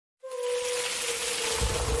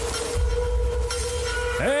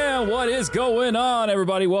And what is going on,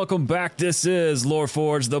 everybody? Welcome back. This is Lore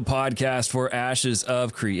Forge, the podcast for Ashes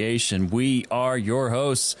of Creation. We are your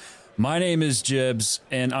hosts. My name is Jibbs,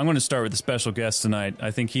 and I'm going to start with a special guest tonight.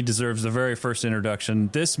 I think he deserves the very first introduction.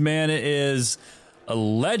 This man is a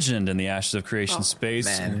legend in the Ashes of Creation space.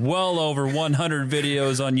 Man. Well over 100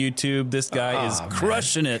 videos on YouTube. This guy is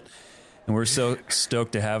crushing it, and we're so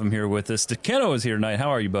stoked to have him here with us. SticQeno is here tonight.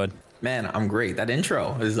 How are you, bud? Man, I'm great. That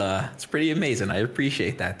intro is it's pretty amazing. I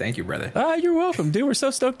appreciate that. Thank you, brother. You're welcome, dude. We're so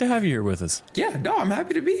stoked to have you here with us. Yeah, no, I'm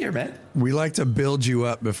happy to be here, man. We like to build you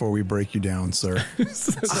up before we break you down, sir.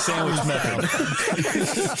 Sandwich method.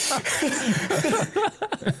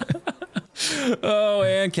 Oh,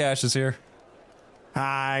 and Cash is here.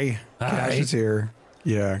 Hi. Cash is here.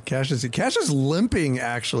 Yeah, Cash is here. Cash is limping,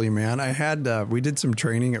 actually, man. I had we did some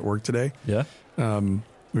training at work today. Yeah.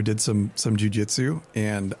 We did some jujitsu,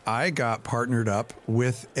 and I got partnered up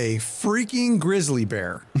with a freaking grizzly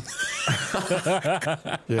bear.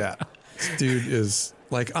 Yeah, this dude is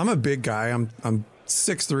like, I'm a big guy. I'm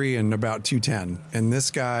 6'3" and about 210, and this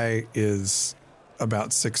guy is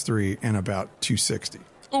about 6'3" and about 260.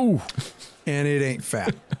 Ooh, and it ain't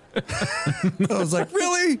fat. I was like,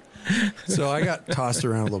 really? So I got tossed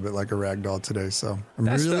around a little bit like a rag doll today. So I'm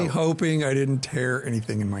really hoping I didn't tear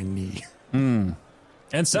anything in my knee.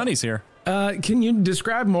 And Sonny's here. Can you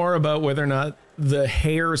describe more about whether or not the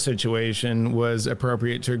hair situation was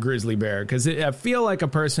appropriate to a grizzly bear? Because I feel like a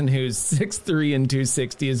person who's 6'3" and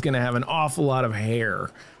 260 is going to have an awful lot of hair.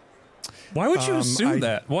 Why would you assume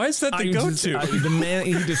that? Why is that the go-to? The man,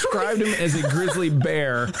 he described him as a grizzly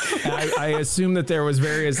bear. I assume that there was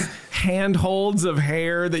various handholds of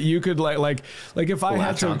hair that you could like if I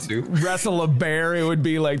had to wrestle a bear, it would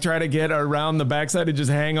be like try to get around the backside and just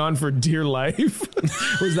hang on for dear life.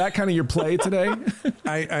 Was that kind of your play today?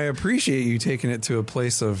 I appreciate you taking it to a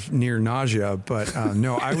place of near nausea, but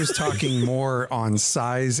no, I was talking more on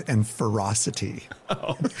size and ferocity.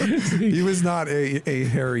 Oh. He was not a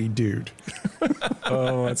hairy dude.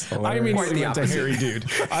 Oh, that's hilarious. I mean, he went to hairy dude.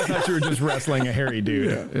 I thought you were just wrestling a hairy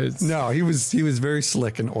dude. Yeah. No, he was very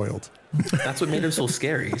slick and oiled. That's what made him so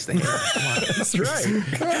scary. He's the hair. That's right.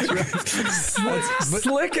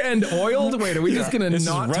 Slick and oiled. Wait, are we just going to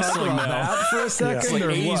not talk about that for a second? It's like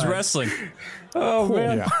 80s what? wrestling. Oh, cool.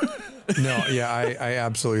 Man. Yeah. No, yeah, I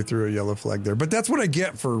absolutely threw a yellow flag there. But that's what I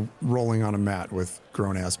get for rolling on a mat with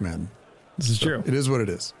grown-ass men. This is true. It is what it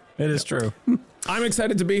is. It is true. I'm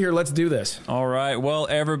excited to be here. Let's do this. All right. Well,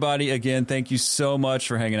 everybody, again, thank you so much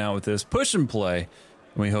for hanging out with us. Push and play.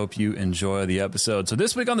 We hope you enjoy the episode. So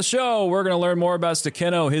this week on the show, we're going to learn more about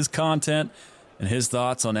SticQeno, his content, and his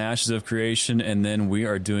thoughts on Ashes of Creation. And then we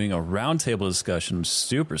are doing a roundtable discussion. I'm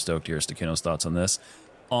super stoked to hear SticQeno's thoughts on this.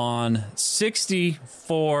 On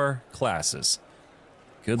 64 classes.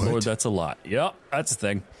 Good Lord, that's a lot. Yep, that's the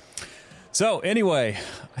thing. So anyway,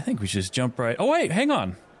 I think we should just jump right. Oh, wait, hang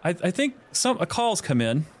on. I think a call's come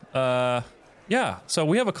in. Yeah, so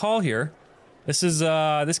we have a call here.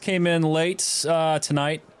 This came in late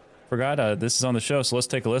tonight. Forgot this is on the show, so let's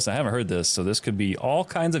take a listen. I haven't heard this, so this could be all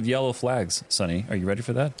kinds of yellow flags. Sonny, are you ready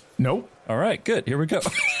for that? Nope. All right, good. Here we go.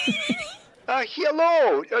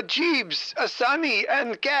 Hello, Jeeves, Sonny,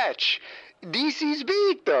 and Catch. This is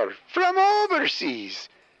Victor from overseas.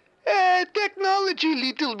 Technology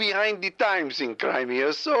little behind the times in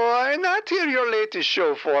Crimea, so I not hear your latest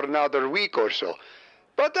show for another week or so.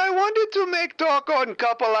 But I wanted to make talk on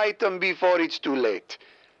couple item before it's too late.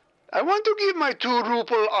 I want to give my 2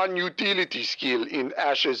 ruble on utility skill in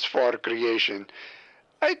Ashes for Creation.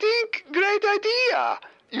 I think great idea.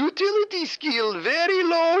 Utility skill very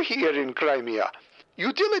low here in Crimea.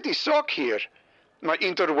 Utility suck here. My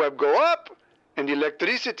interweb go up, and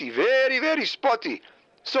electricity very, very spotty.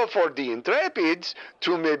 So for the Intrepids,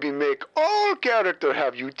 to maybe make all character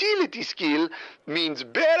have utility skill means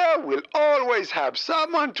Beta will always have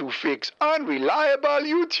someone to fix unreliable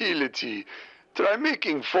utility. Try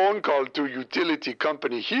making phone call to utility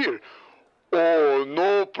company here. Oh,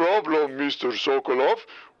 no problem, Mr. Sokolov.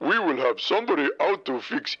 We will have somebody out to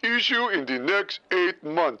fix issue in the next 8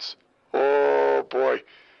 months. Oh, boy.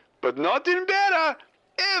 But not in Beta.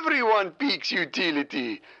 Everyone peaks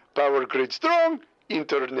utility. Power grid strong.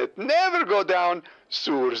 Internet never go down,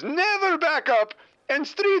 sewers never back up, and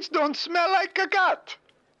streets don't smell like a cat.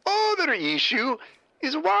 Other issue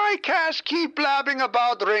is why Cash keep blabbing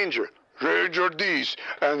about Ranger. Ranger this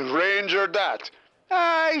and Ranger that.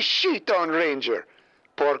 I shit on Ranger.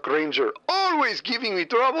 Pork Ranger always giving me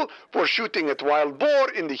trouble for shooting at wild boar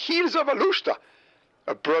in the hills of Alushta.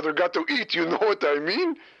 A brother got to eat, you know what I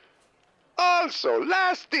mean? Also,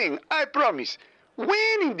 last thing, I promise.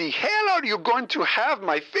 when in the hell are you going to have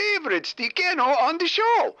my favorite SticQeno on the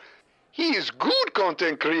show? He is good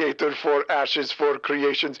content creator for Ashes for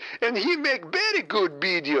Creations, and he make very good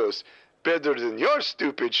videos. Better than your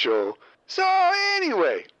stupid show. So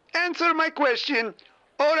anyway, answer my question,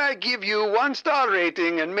 or I give you 1-star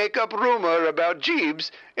rating and make up rumor about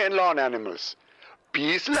Jeeves and lawn animals.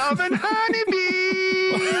 Peace, love, and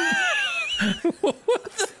honeybee!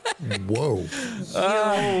 Whoa.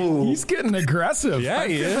 He's getting aggressive. Yeah,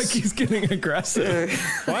 he is. Like he's getting aggressive.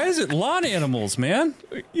 Why is it lawn animals, man?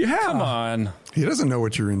 Yeah. Come on. He doesn't know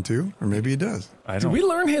what you're into, or maybe he does. Did we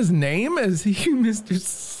learn his name? Is he Mr.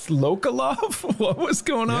 Slokalov? What was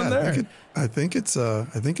going on there? I think it's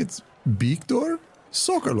Viktor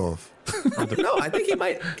Sokolov. No, I think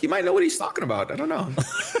he might know what he's talking about. I don't know.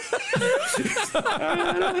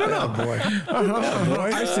 I don't know.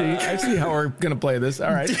 Boy. I see how we're gonna play this.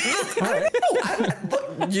 All right. But,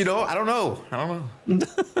 I don't know.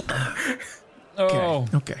 Oh,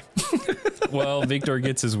 Okay. well, Victor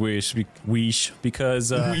gets his wish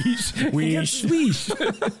because wish.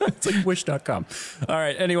 It's like wish.com. All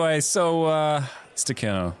right. Anyway, so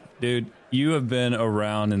SticQeno, dude, you have been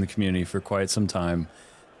around in the community for quite some time,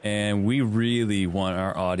 and we really want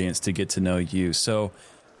our audience to get to know you. So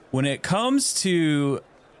when it comes to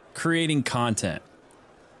creating content,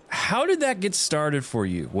 how did that get started for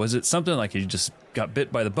you? Was it something like you just got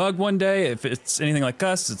bit by the bug one day? If it's anything like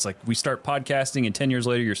us, it's like we start podcasting and 10 years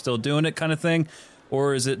later you're still doing it kind of thing?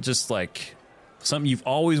 Or is it just like something you've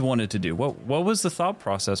always wanted to do? What was the thought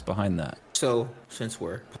process behind that? So since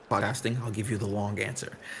we're podcasting, I'll give you the long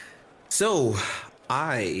answer. So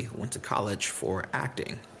I went to college for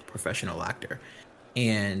acting, professional actor.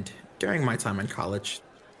 And during my time in college,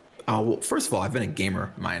 well, first of all, I've been a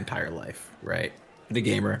gamer my entire life, right? Been a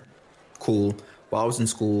gamer, cool. While I was in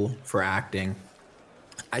school for acting,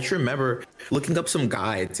 I just remember looking up some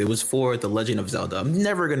guides. It was for The Legend of Zelda. I'm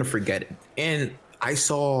never going to forget it. And I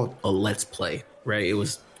saw a Let's Play, right? It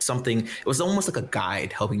was almost like a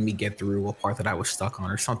guide helping me get through a part that I was stuck on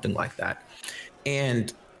or something like that.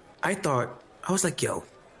 And I was like, yo,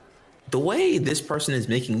 the way this person is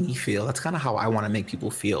making me feel, that's kind of how I want to make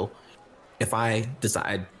people feel if I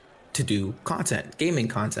decide to do content, gaming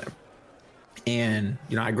content. And,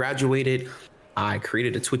 I graduated, I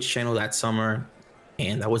created a Twitch channel that summer,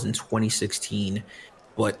 and that was in 2016.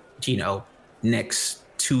 But, next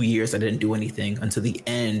 2 years, I didn't do anything until the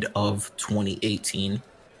end of 2018.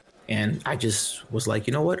 And I just was like,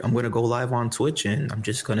 you know what? I'm going to go live on Twitch and I'm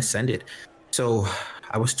just going to send it. So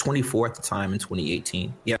I was 24 at the time in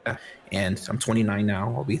 2018. Yeah. And I'm 29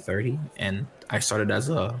 now. I'll be 30. And I started as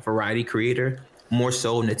a variety creator, more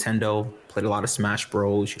so Nintendo, played a lot of Smash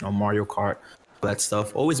Bros, Mario Kart, all that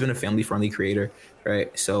stuff. Always been a family friendly creator,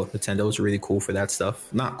 right? So Nintendo is really cool for that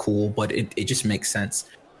stuff. Not cool, but it just makes sense.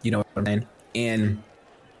 You know what I mean? And,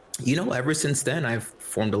 ever since then, I've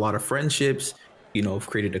formed a lot of friendships, I've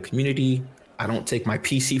created a community. I don't take my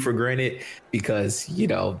PC for granted because,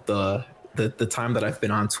 the time that I've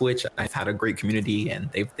been on Twitch, I've had a great community and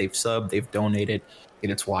they've subbed, they've donated.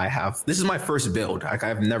 And it's why this is my first build.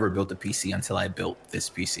 I've never built a PC until I built this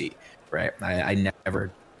PC, right? I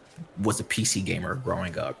never was a PC gamer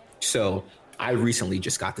growing up. So I recently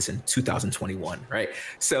just got this in 2021, right?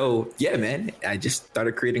 So yeah, man, I just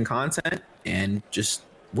started creating content and just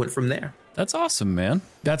went from there. That's awesome, man.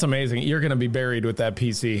 That's amazing. You're going to be buried with that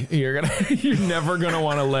PC. You're never going to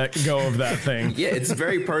want to let go of that thing. Yeah, it's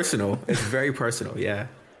very personal. It's very personal. Yeah.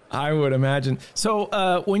 I would imagine.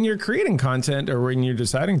 So when you're creating content or when you're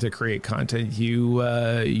deciding to create content,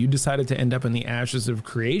 you decided to end up in the Ashes of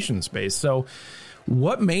Creation space. So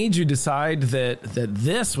what made you decide that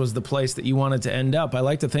this was the place that you wanted to end up? I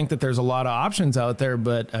like to think that there's a lot of options out there,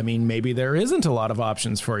 but I mean, maybe there isn't a lot of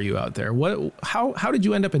options for you out there. How did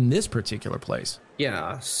you end up in this particular place?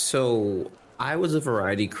 Yeah, so I was a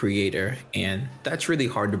variety creator, and that's really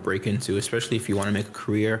hard to break into, especially if you want to make a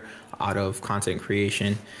career out of content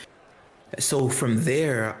creation. So from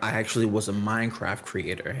there, I actually was a Minecraft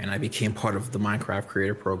creator, and I became part of the Minecraft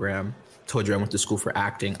creator program. Told you I went to school for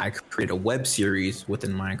acting. I created a web series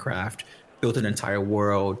within Minecraft, built an entire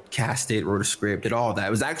world, cast it, wrote a script, did all that.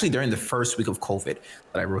 It was actually during the first week of COVID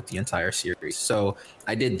that I wrote the entire series. So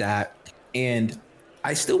I did that, and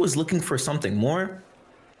I still was looking for something more.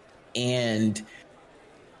 And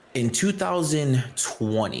in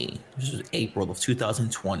 2020, this was April of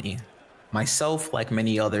 2020, myself, like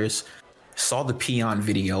many others, saw the Peon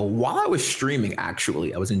video while I was streaming,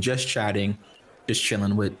 actually. I was in Just Chatting, just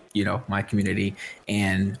chilling with, my community.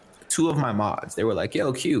 And two of my mods, they were like,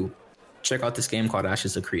 yo, Q, check out this game called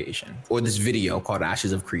Ashes of Creation, or this video called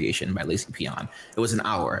Ashes of Creation by Lacey Peon. It was an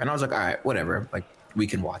hour. And I was like, all right, whatever. Like, we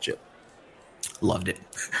can watch it. Loved it.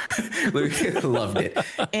 Loved it.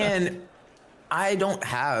 And I don't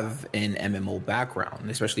have an MMO background,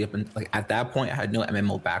 especially up in, like, at that point, I had no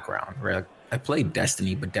MMO background, right? Like, I played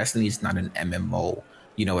Destiny, but Destiny is not an MMO.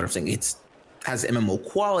 You know what I'm saying? It's has MMO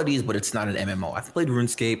qualities, but it's not an MMO. I've played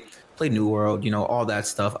RuneScape, played New World, you know, all that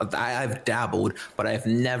stuff. I've dabbled, but I've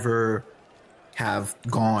never have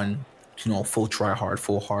gone, you know, full try hard,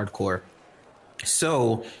 full hardcore.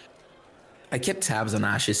 So I kept tabs on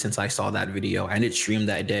Ashes since I saw that video. I didn't stream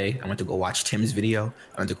that day. I went to go watch Tim's video.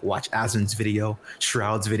 I went to go watch Azin's video,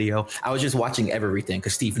 Shroud's video. I was just watching everything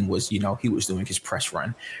because Steven was, you know, he was doing his press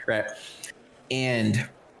run, right? And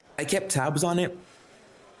I kept tabs on it.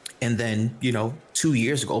 And then, you know, 2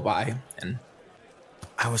 years go by and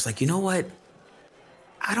I was like, you know what?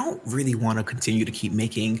 I don't really want to continue to keep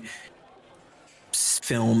making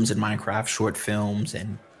films in Minecraft, short films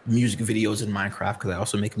and music videos in Minecraft, because I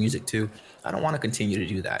also make music too. I don't want to continue to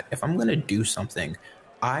do that. If I'm going to do something,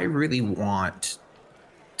 I really want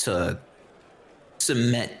to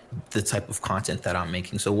cement the type of content that I'm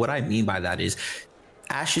making. So what I mean by that is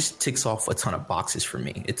Ashes ticks off a ton of boxes for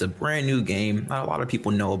me. It's a brand new game. Not a lot of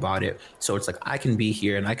people know about it. So it's like I can be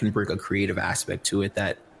here and I can bring a creative aspect to it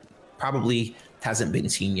that probably hasn't been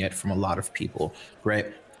seen yet from a lot of people,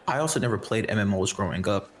 right? I also never played MMOs growing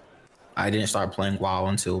up. I didn't start playing WoW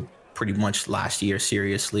until pretty much last year,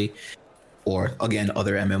 seriously, or again,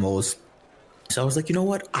 other MMOs. So I was like, you know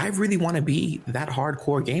what? I really want to be that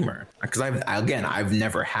hardcore gamer, because I've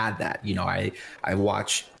never had that. You know, I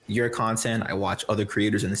watch your content, I watch other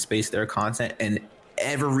creators in the space, their content, and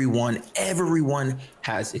everyone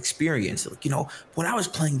has experience. Like, you know, when I was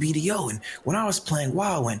playing BDO and when I was playing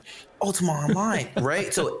WoW and Ultima Online,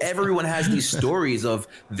 right? So everyone has these stories of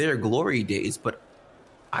their glory days, but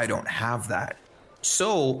I don't have that.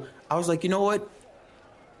 So I was like, you know what?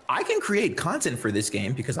 I can create content for this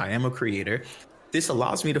game because I am a creator. This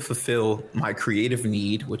allows me to fulfill my creative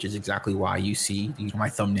need, which is exactly why you see my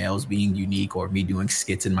thumbnails being unique or me doing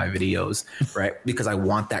skits in my videos, right? Because I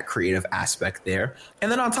want that creative aspect there.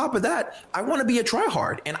 And then on top of that, I want to be a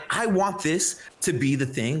tryhard. And I want this to be the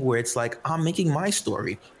thing where it's like, I'm making my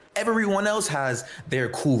story. Everyone else has their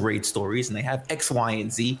cool raid stories and they have X, Y,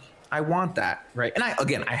 and Z. I want that, right? And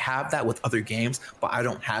I have that with other games, but I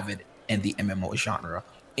don't have it in the MMO genre.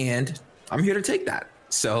 And I'm here to take that.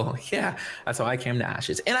 So yeah, that's how I came to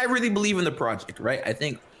Ashes. And I really believe in the project, right? I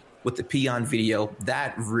think with the Peon video,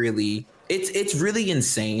 that really, it's really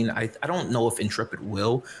insane. I don't know if Intrepid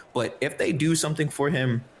will, but if they do something for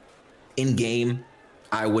him in game,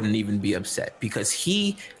 I wouldn't even be upset, because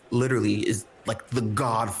he literally is like the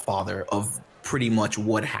godfather of pretty much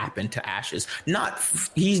what happened to Ashes.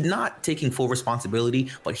 He's not taking full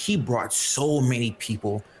responsibility, but he brought so many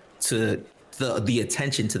people to the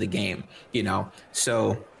attention to the game, you know?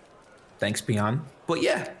 So thanks, Peon. But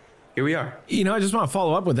yeah, here we are. You know, I just want to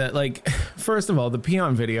follow up with that. Like, first of all, the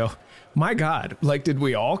Peon video, my God, like, did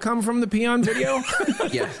we all come from the Peon video?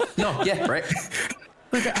 Yeah. No, yeah, right.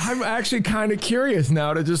 Like, I'm actually kind of curious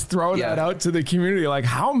now to just throw that out to the community. Like,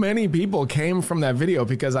 how many people came from that video?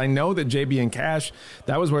 Because I know that JB and Cash,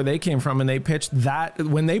 that was where they came from. And they pitched that.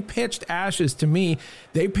 When they pitched Ashes to me,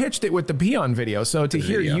 they pitched it with the Peon video. So to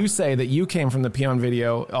hear you say that you came from the Peon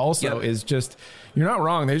video also is just, you're not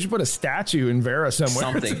wrong. They should put a statue in Vera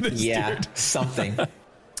somewhere. Something. Yeah, dude. Something.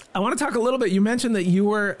 I want to talk a little bit. You mentioned that you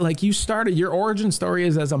were like, you started, your origin story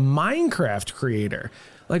is as a Minecraft creator.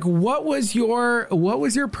 Like, what was your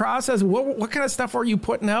process? What kind of stuff were you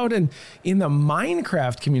putting out in the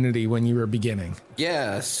Minecraft community when you were beginning?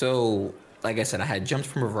 Yeah, so like I said, I had jumped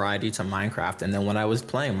from a variety to Minecraft, and then when I was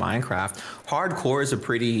playing Minecraft, hardcore is a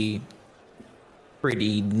pretty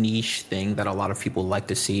niche thing that a lot of people like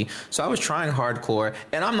to see. So I was trying hardcore,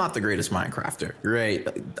 and I'm not the greatest Minecrafter, right?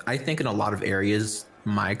 I think in a lot of areas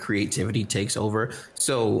my creativity takes over.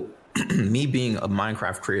 So me being a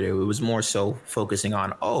Minecraft creator, it was more so focusing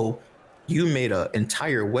on, oh, you made an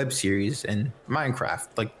entire web series in Minecraft.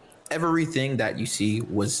 Like, everything that you see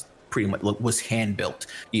was pretty much was hand built,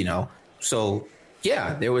 you know? So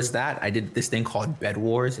yeah, there was that. I did this thing called Bed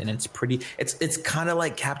Wars, and it's kind of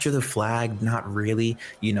like Capture the Flag, not really,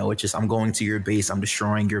 you know, it's just, I'm going to your base, I'm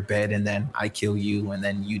destroying your bed, and then I kill you, and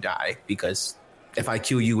then you die, because if I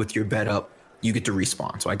kill you with your bed up, you get to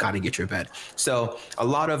respawn. So I got to get your bed. So a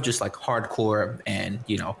lot of just like hardcore and,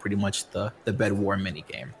 you know, pretty much the Bed War mini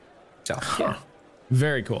game. So yeah.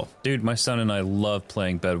 Very cool. Dude, my son and I love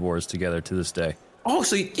playing Bed Wars together to this day. Oh,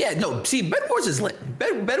 so yeah, no. See, Bed Wars is lit.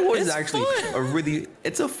 Bed Wars is actually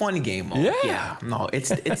it's a fun game mode. Yeah, no, it's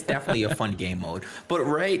definitely a fun game mode. But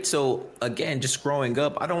right, so again, just growing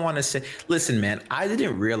up, I don't want to say. Listen, man, I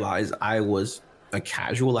didn't realize I was a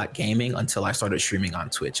casual at gaming until I started streaming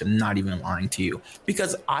on Twitch. I'm not even lying to you,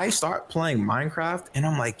 because I start playing Minecraft and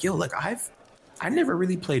I'm like, yo, like I never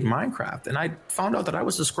really played Minecraft, and I found out that I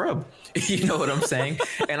was a scrub. You know what I'm saying?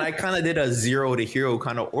 And I kind of did a 0 to hero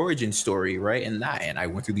kind of origin story, right? And I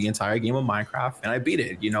went through the entire game of Minecraft and I beat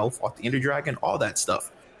it, you know, fought the Ender Dragon, all that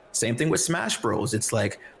stuff. Same thing with Smash Bros. It's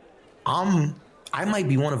like, I might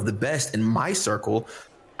be one of the best in my circle.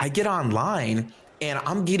 I get online and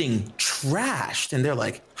I'm getting trashed, and they're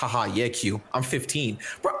like, haha, yeah, Q, I'm 15.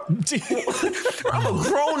 Bro, I'm a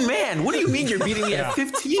grown man. What do you mean you're beating me at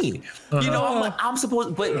 15? You know, I'm like, I'm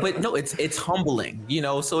supposed, but no, it's humbling, you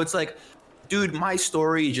know? So it's like, dude, my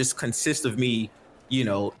story just consists of me, you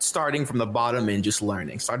know, starting from the bottom and just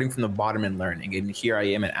learning, And here I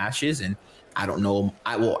am in Ashes, and I don't know.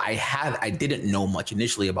 I didn't know much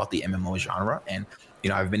initially about the MMO genre. And,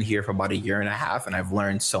 you know, I've been here for about a year and a half, and I've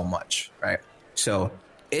learned so much, right? So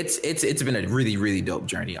it's been a really, really dope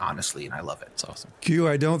journey, honestly, and I love it. It's awesome. Q,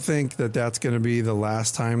 I don't think that that's going to be the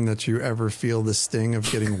last time that you ever feel the sting of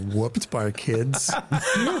getting whooped by kids.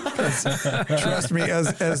 Trust me,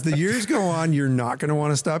 as the years go on, you're not going to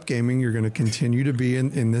want to stop gaming. You're going to continue to be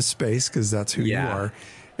in this space because that's who you are.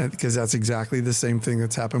 And because that's exactly the same thing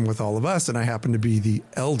that's happened with all of us. And I happen to be the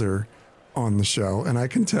elder on the show. And I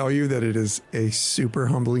can tell you that it is a super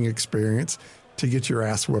humbling experience to get your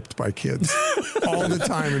ass whipped by kids all the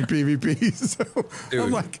time in PvP. So dude, I'm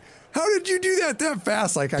like, how did you do that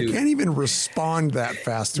fast? Like, dude, I can't even respond that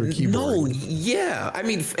fast to a keyboard. No, yeah. I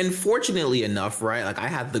mean, and fortunately enough, right? Like, I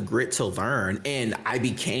had the grit to learn, and I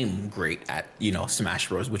became great at, you know, Smash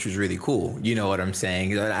Bros, which was really cool. You know what I'm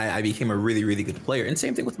saying? I became a really, really good player. And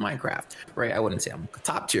same thing with Minecraft, right? I wouldn't say I'm a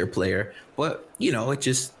top tier player, but, you know, it's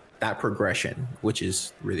just that progression, which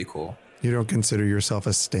is really cool. You don't consider yourself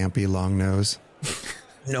a Stampy long nose?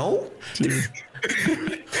 No.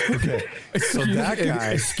 Okay. So that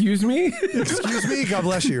guy. Excuse me. Excuse me. God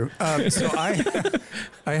bless you. So I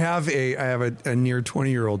have a near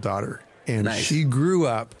 20-year-old daughter, and she grew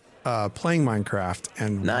up playing Minecraft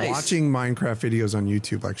and watching Minecraft videos on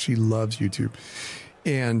YouTube. Like, she loves YouTube,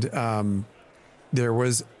 and there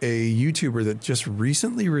was a YouTuber that just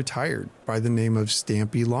recently retired by the name of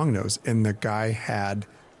Stampy Longnose, and the guy had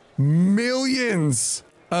millions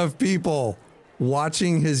of people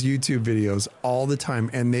watching his YouTube videos all the time.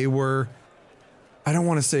 And they were, I don't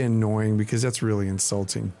want to say annoying because that's really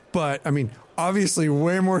insulting, but I mean, obviously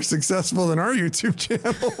way more successful than our YouTube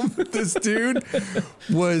channel. But this dude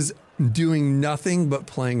was doing nothing but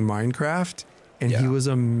playing Minecraft, and he was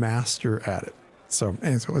a master at it. So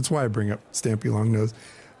that's why I bring up Stampy Longnose.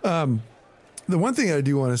 The one thing I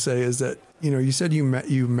do want to say is that, you know, you said you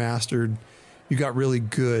got really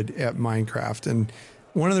good at Minecraft, and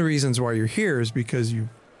one of the reasons why you're here is because you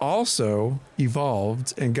also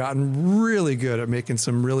evolved and gotten really good at making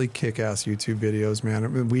some really kick-ass YouTube videos, man. I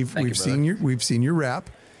mean, we've seen your rap.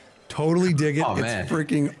 Totally dig it. It's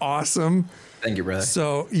freaking awesome. Thank you, brother.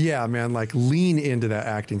 So yeah, man, like, lean into that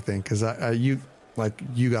acting thing, because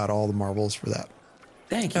you got all the marbles for that.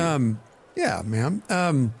 Thank you. Yeah,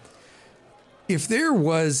 man. If there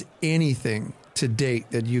was anything to date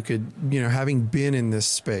that you could, you know, having been in this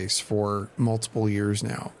space for multiple years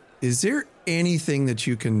now, is there anything that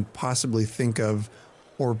you can possibly think of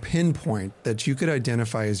or pinpoint that you could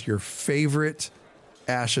identify as your favorite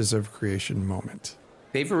Ashes of Creation moment?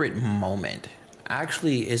 Favorite moment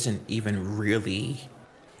actually isn't even really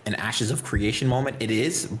an Ashes of Creation moment. It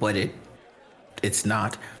is, but it's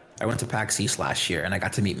not. I went to PAX East last year and I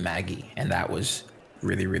got to meet Maggie, and that was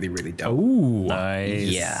really, really, really dope. Ooh, nice.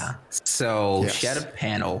 Yeah. So she had a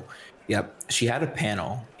panel. Yep. She had a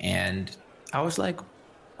panel, and I was like,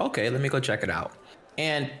 okay, let me go check it out.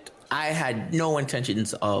 And I had no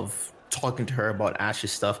intentions of talking to her about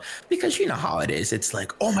Ash's stuff, because you know how it is. It's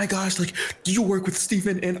like, oh my gosh, like, do you work with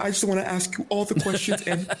Steven? And I just want to ask you all the questions.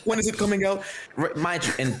 And when is it coming out? Mind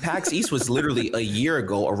you, and PAX East was literally a year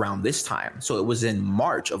ago around this time. So it was in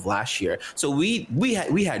March of last year. So we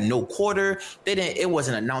had no quarter. It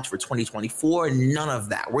wasn't announced for 2024. None of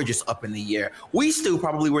that. We're just up in the air. We still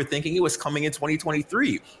probably were thinking it was coming in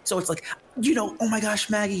 2023. So it's like, you know, oh my gosh,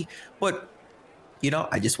 Maggie. But, you know,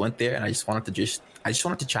 I just went there and I just wanted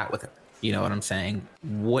to chat with her. You know what I'm saying?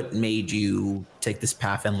 What made you take this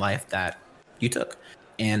path in life that you took?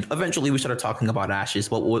 And eventually we started talking about Ashes.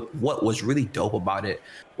 But what was really dope about it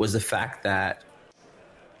was the fact that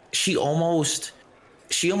she almost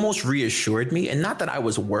she almost reassured me, and not that I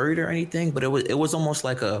was worried or anything, but it was almost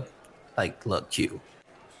like look, Q,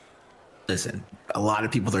 listen, a lot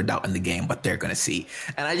of people are doubting the game, but they're gonna see.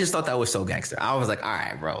 And I just thought that was so gangster. I was like, all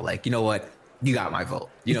right, bro, like, you know what? You got my vote.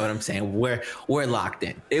 You know what I'm saying? We're locked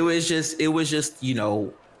in. It was just, you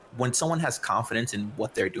know, when someone has confidence in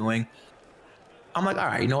what they're doing, I'm like, all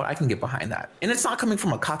right, you know what? I can get behind that. And it's not coming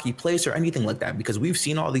from a cocky place or anything like that, because we've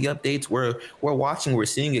seen all the updates. We're watching, we're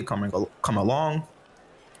seeing it come along.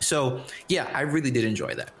 So yeah, I really did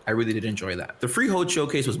enjoy that. The Freehold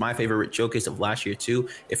Showcase was my favorite showcase of last year too,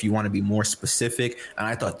 if you want to be more specific. And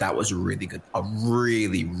I thought that was really good. A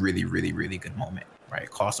really, really, really, really good moment, right?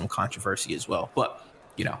 Caused some controversy as well. But,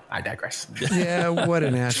 you know, I digress. Yeah, what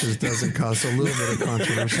an Ashes doesn't cause a little bit of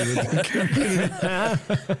controversy.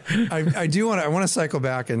 I want to cycle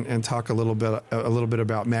back and talk a little bit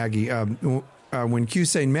about Maggie. When Q's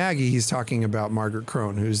saying Maggie, he's talking about Margaret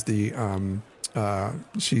Crone, who's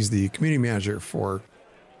she's the community manager for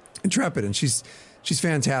Intrepid, and she's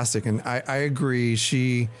fantastic. And I agree.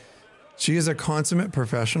 She is a consummate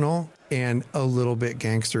professional and a little bit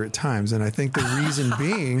gangster at times. And I think the reason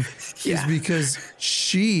being is because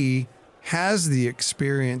she has the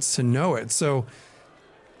experience to know it. So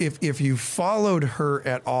if you followed her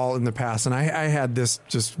at all in the past, and I had this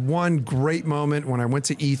just one great moment when I went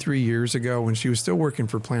to E3 years ago when she was still working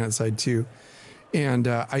for PlanetSide 2. And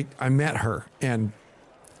I met her, and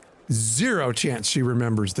zero chance she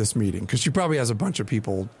remembers this meeting, because she probably has a bunch of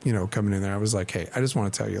people, you know, coming in there. I was like, hey, I just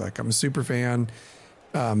want to tell you, like, I'm a super fan,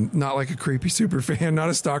 not like a creepy super fan, not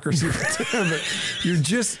a stalker super fan, but you're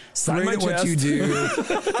just great at what you do.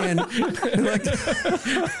 And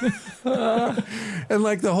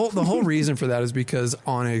the whole reason for that is because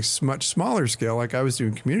on a much smaller scale, like I was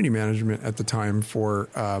doing community management at the time for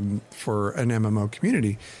an MMO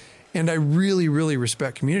community. And I really, really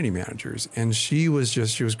respect community managers. And she was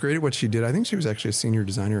great at what she did. I think she was actually a senior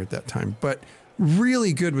designer at that time, but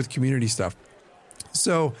really good with community stuff.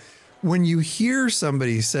 So when you hear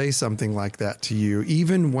somebody say something like that to you,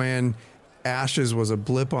 even when Ashes was a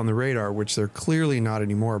blip on the radar, which they're clearly not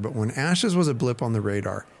anymore, but when Ashes was a blip on the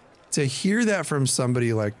radar, to hear that from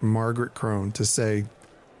somebody like Margaret Crone, to say,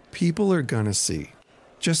 people are going to see,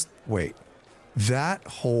 just wait, that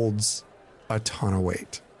holds a ton of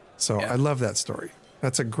weight. So yeah. I love that story.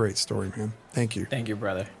 That's a great story, man. Thank you. Thank you,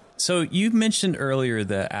 brother. So you mentioned earlier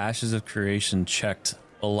that Ashes of Creation checked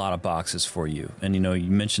a lot of boxes for you. And, you know,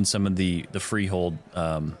 you mentioned some of the Freehold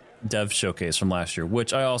dev showcase from last year,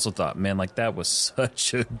 which I also thought, man, like that was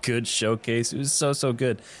such a good showcase. It was so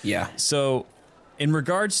good. Yeah. So in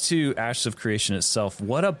regards to Ashes of Creation itself,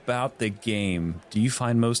 what about the game do you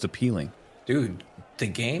find most appealing? Dude, the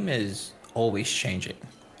game is always changing.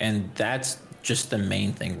 And that's just the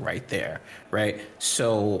main thing right there, right?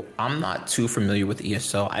 So I'm not too familiar with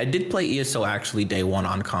ESO. I did play ESO actually day one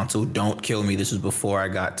on console. Don't kill me. This was before I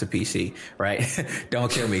got to PC, right?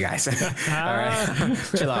 Don't kill me, guys. All right,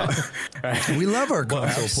 chill out. All right. We love our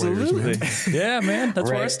console players, man. Yeah, man.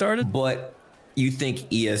 That's where I started. But you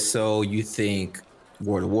think ESO, you think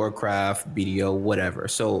World of Warcraft, BDO, whatever.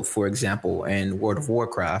 So for example, in World of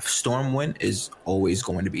Warcraft, Stormwind is always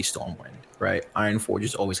going to be Stormwind. Right, Ironforge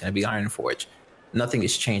is always going to be Ironforge. Nothing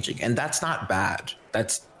is changing, and that's not bad.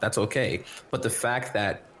 That's okay. But the fact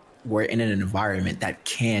that we're in an environment that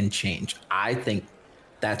can change, I think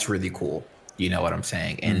that's really cool. You know what I'm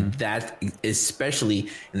saying? And that, especially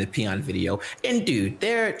in the Peon video. And dude,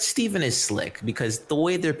 Steven is slick, because the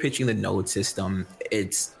way they're pitching the node system,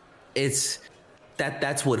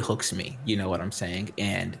 that's what hooks me. You know what I'm saying?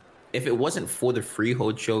 And if it wasn't for the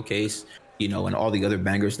Freehold Showcase, you know, and all the other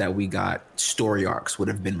bangers that we got, story arcs would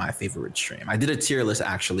have been my favorite stream. I did a tier list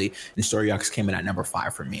actually, and story arcs came in at number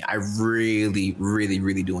 5 for me. I really, really,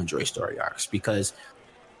 really do enjoy story arcs, because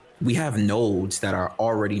we have nodes that are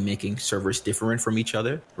already making servers different from each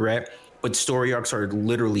other, right? But story arcs are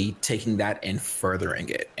literally taking that and furthering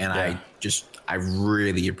it. And I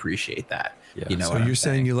really appreciate that. Yeah. You know, so you're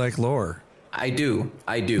saying you like lore? I do.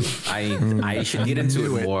 I should get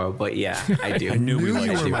into it more, but yeah, I do. I knew we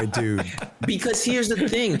were my dude. Because here's the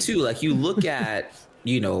thing too, like you look at,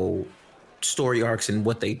 you know, story arcs and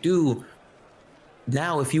what they do.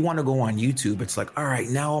 Now, if you want to go on YouTube, it's like, all right,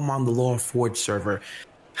 now I'm on the Lore Forge server.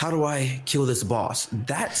 How do I kill this boss?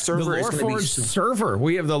 That server is going to be server.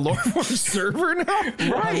 We have the Lore Forge server now,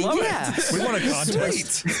 right? Yeah, we want a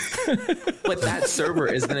context. But that server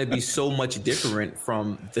is going to be so much different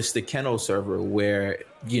from the SticQeno server, where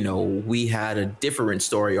you know we had a different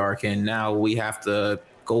story arc, and now we have to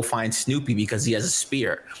go find Snoopy because he has a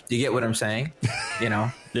spear. Do you get what I'm saying? You know?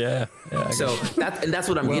 Yeah. So that's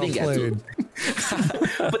what I'm getting at.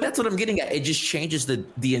 But that's what I'm getting at. It just changes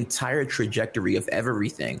the entire trajectory of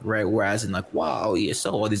everything, right? Whereas in like, wow,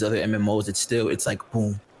 ESO, all these other MMOs, it's like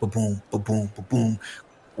boom, ba-boom, ba-boom, ba-boom.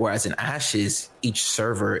 Whereas in Ashes, each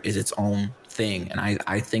server is its own thing. And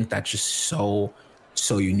I think that's just so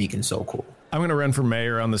unique and so cool. I'm going to run for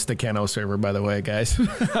mayor on the SticQeno server, by the way, guys.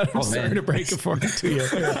 I'm sorry to break it for it to you.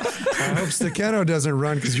 I hope SticQeno doesn't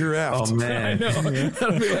run because you're out. Oh, man. I know.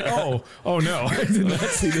 I'll be like, oh, no. I did not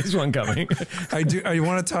see this one coming. I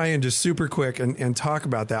want to tie in just super quick and talk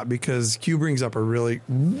about that because Q brings up a really,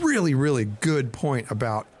 really, really good point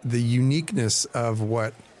about the uniqueness of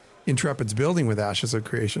what Intrepid's building with Ashes of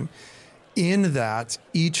Creation. In that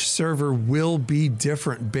each server will be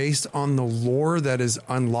different based on the lore that is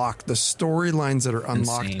unlocked, the storylines that are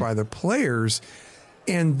unlocked by the players.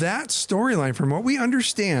 And that storyline, from what we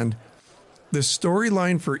understand, the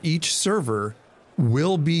storyline for each server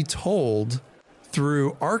will be told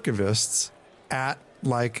through archivists at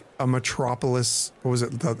like a metropolis. What was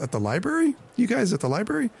it? At the library? You guys at the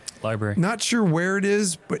library? Library. Not sure where it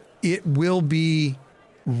is, but it will be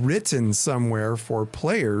written somewhere for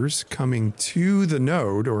players coming to the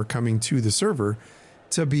node or coming to the server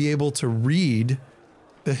to be able to read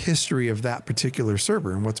the history of that particular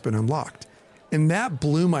server and what's been unlocked. And that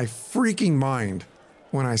blew my freaking mind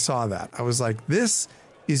when I saw that. I was like, this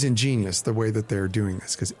is ingenious the way that they're doing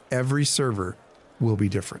this because every server will be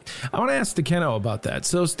different. I want to ask SticQeno about that.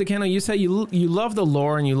 So SticQeno, you say you love the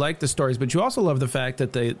lore and you like the stories, but you also love the fact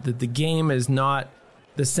that the game is not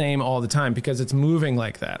the same all the time because it's moving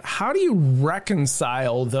like that. How do you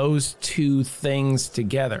reconcile those two things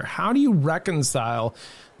together? How do you reconcile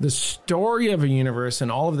the story of a universe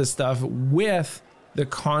and all of this stuff with the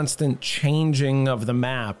constant changing of the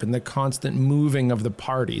map and the constant moving of the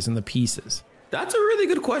parties and the pieces? That's a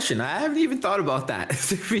really good question. I haven't even thought about that,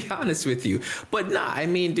 to be honest with you. But nah, I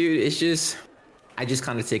mean, dude, it's just... I just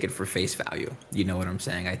kind of take it for face value. You know what I'm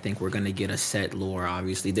saying? I think we're going to get a set lore,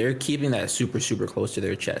 obviously. They're keeping that super, super close to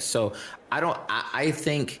their chest. So I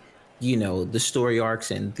think, you know, the story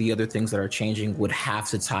arcs and the other things that are changing would have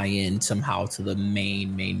to tie in somehow to the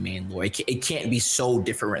main lore. It can't be so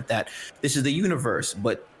different that this is the universe,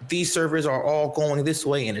 but these servers are all going this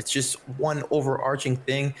way and it's just one overarching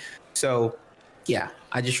thing. So, yeah,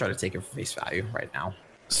 I just try to take it for face value right now.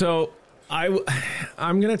 So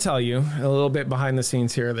I'm going to tell you a little bit behind the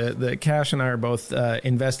scenes here that Cash and I are both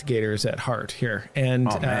investigators at heart here. And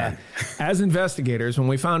as investigators, when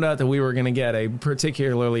we found out that we were going to get a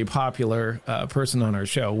particularly popular person on our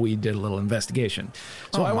show, we did a little investigation.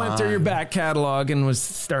 So I went through your back catalog and was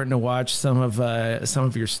starting to watch some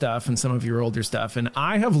of your stuff and some of your older stuff. And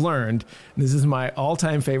I have learned, this is my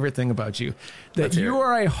all-time favorite thing about you, that you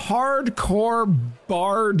are a hardcore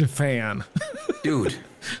Bard fan. Dude.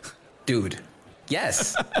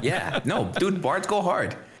 Yes. Yeah. No, dude, Bards go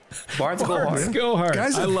hard. Bards go hard.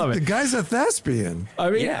 I love it. The guy's a thespian. I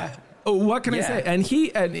mean, yeah. What can I say? And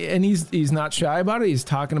he's not shy about it. He's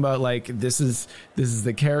talking about like, this is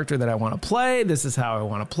the character that I want to play. This is how I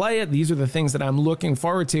want to play it. These are the things that I'm looking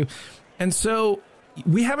forward to. And so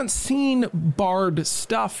we haven't seen Bard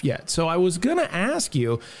stuff yet. So I was going to ask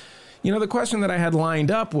you, you know, the question that I had lined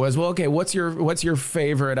up was, well, okay, what's your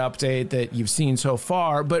favorite update that you've seen so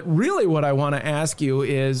far? But really what I want to ask you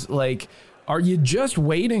is, like, are you just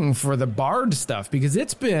waiting for the Bard stuff? Because we're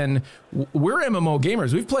MMO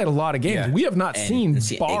gamers. We've played a lot of games. Yeah. We have not seen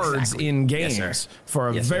Bards in games for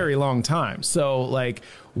a very long time. So, like,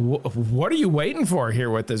 what are you waiting for here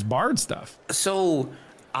with this Bard stuff? So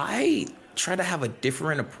I try to have a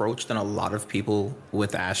different approach than a lot of people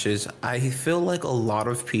with Ashes. I feel like a lot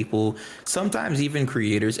of people, sometimes even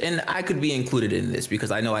creators, and I could be included in this because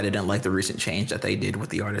I know I didn't like the recent change that they did with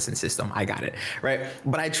the artisan system. I got it, right?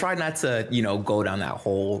 But I try not to, go down that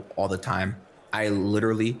hole all the time. I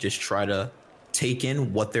literally just try to take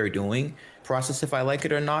in what they're doing, process if I like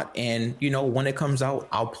it or not, and, when it comes out,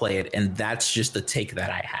 I'll play it. And that's just the take that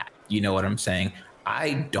I had. You know what I'm saying?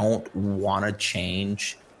 I don't want to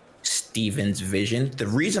change Steven's vision. The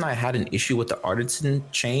reason I had an issue with the artisan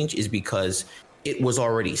change is because it was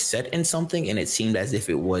already set in something and it seemed as if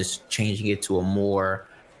it was changing it to a more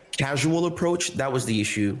casual approach. That was the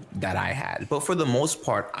issue that I had. But for the most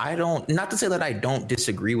part, not to say that I don't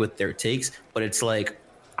disagree with their takes, but it's like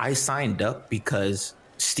I signed up because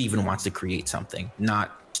Steven wants to create something,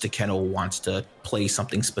 not SticQeno wants to play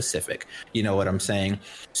something specific. You know what I'm saying?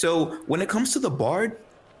 So when it comes to the Bard,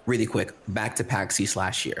 really quick, back to PAX East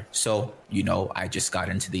last year. So, I just got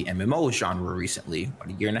into the MMO genre recently, about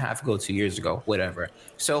a year and a half ago, 2 years ago, whatever.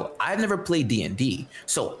 So I've never played D&D.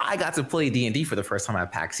 So I got to play D&D for the first time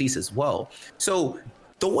at PAX East as well. So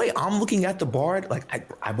the way I'm looking at the bard, like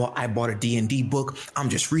I bought a D&D book. I'm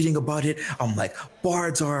just reading about it. I'm like,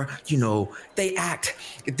 bards are, they act,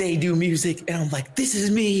 they do music. And I'm like, this is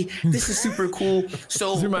me. This is super cool.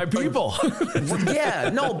 So these are my people. Yeah,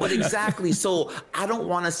 no, but exactly. So I don't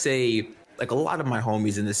want to say, like, a lot of my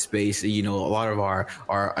homies in this space, a lot of our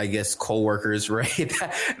I guess coworkers, right,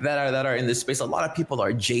 that are in this space, a lot of people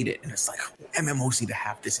are jaded, and it's like, MMOs need to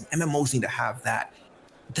have this and MMOs need to have that.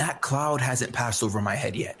 That cloud hasn't passed over my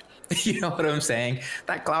head yet. You know what I'm saying?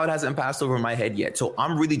 That cloud hasn't passed over my head yet. So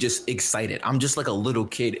I'm really just excited. I'm just like a little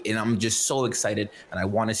kid, and I'm just so excited, and I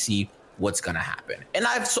want to see what's gonna happen. And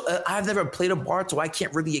I've never played a bard, so I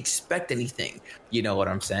can't really expect anything. You know what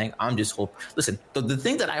I'm saying? I'm just listen, the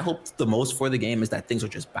thing that I hope the most for the game is that things are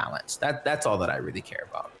just balanced. That's all that I really care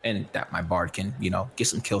about, and that my bard can get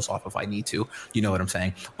some kills off if I need to. You know what I'm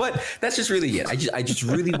saying? But that's just really it. I just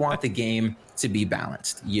really want the game to be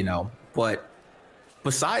balanced. But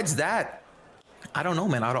besides that, I don't know,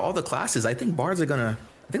 man. Out of all the classes, I think bards they're gonna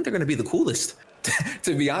be the coolest.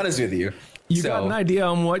 To be honest with you. You got an idea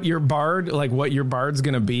on what your bard's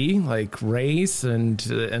going to be, like race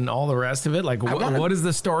and all the rest of it? Like, what is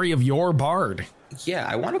the story of your bard? Yeah,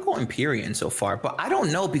 I want to go Empyrean so far, but I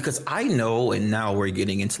don't know, because I know, and now we're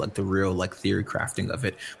getting into like the real like theory crafting of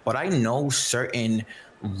it, but I know certain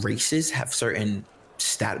races have certain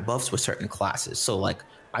stat buffs with certain classes. So like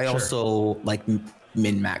I also like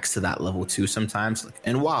min-max to that level too sometimes.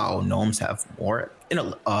 And wow, gnomes have more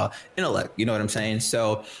intellect, you know what I'm saying?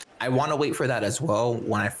 So I want to wait for that as well.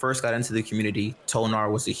 When I first got into the community, Tonar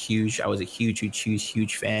was I was a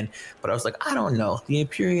huge fan, but I was like, I don't know. The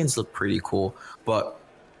Empyreans look pretty cool, but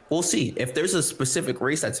we'll see. If there's a specific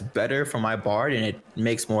race that's better for my bard and it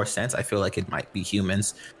makes more sense, I feel like it might be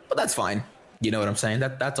humans, but that's fine. You know what I'm saying?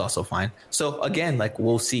 That's also fine. So again, like,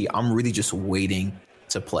 we'll see. I'm really just waiting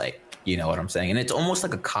to play. You know what I'm saying? And it's almost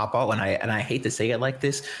like a cop-out, and I hate to say it like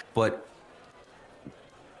this, but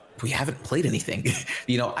we haven't played anything.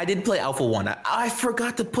 I did play Alpha 1. I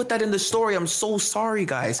forgot to put that in the story. I'm so sorry,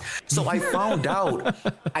 guys. So I found out.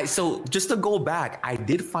 So just to go back, I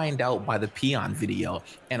did find out by the Peon video,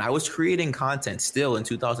 and I was creating content still in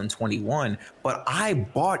 2021, but I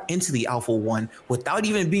bought into the Alpha 1 without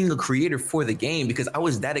even being a creator for the game, because I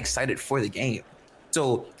was that excited for the game.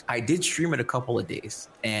 So I did stream it a couple of days,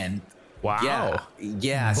 and wow,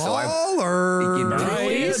 yeah. So baller,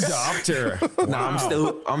 adopter.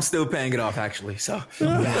 No, I'm still paying it off, actually. So it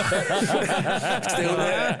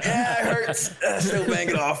hurts. Still paying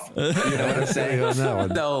it off. You know what I'm saying?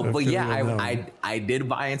 No, but yeah, I did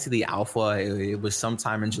buy into the alpha. It was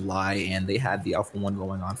sometime in July, and they had the Alpha 1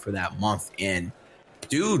 going on for that month. And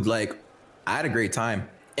dude, like, I had a great time.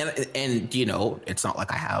 And it's not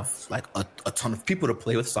like I have like a ton of people to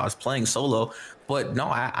play with, so I was playing solo. But no,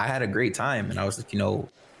 I had a great time, and I was like,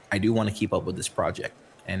 I do want to keep up with this project.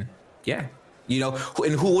 And yeah,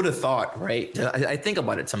 and who would have thought, right? I think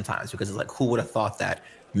about it sometimes, because it's like, who would have thought that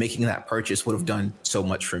making that purchase would have done so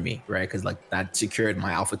much for me, right? Because like that secured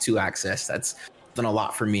my Alpha 2 access. That's done a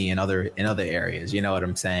lot for me in other areas. You know what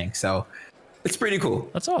I'm saying? So it's pretty cool.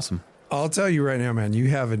 That's awesome. I'll tell you right now, man, you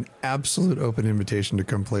have an absolute open invitation to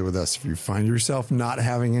come play with us. If you find yourself not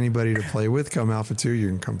having anybody to play with, come Alpha 2, you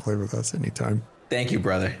can come play with us anytime. Thank you,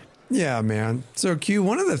 brother. Yeah, man. So Q,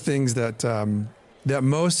 one of the things that that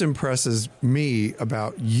most impresses me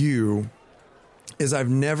about you is I've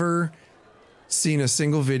never seen a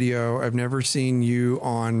single video. I've never seen you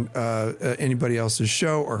on anybody else's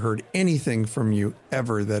show or heard anything from you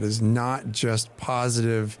ever that is not just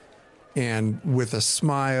positive and with a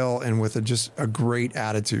smile and with just a great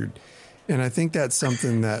attitude. And I think that's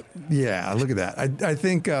something that, yeah, look at that. I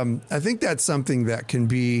think that's something that can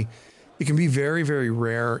be very, very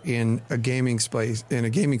rare in a gaming space.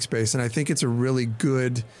 And I think it's a really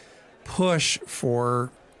good push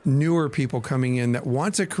for newer people coming in that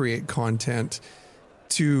want to create content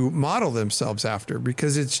to model themselves after,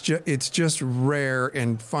 because it's just rare,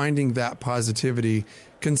 and finding that positivity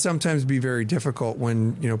can sometimes be very difficult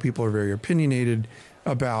when, people are very opinionated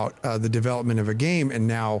about the development of a game. And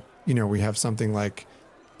now, we have something like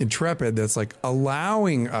Intrepid that's like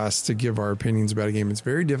allowing us to give our opinions about a game. It's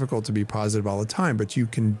very difficult to be positive all the time, but you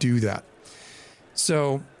can do that.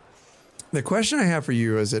 So the question I have for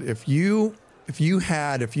you is that if you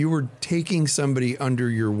were taking somebody under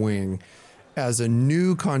your wing as a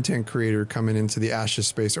new content creator coming into the Ashes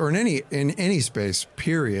space, or in any space,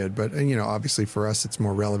 period, but obviously for us it's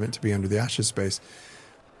more relevant to be under the Ashes space,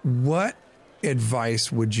 what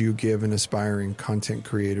advice would you give an aspiring content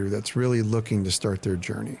creator that's really looking to start their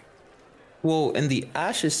journey? Well, in the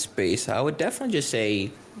Ashes space, I would definitely just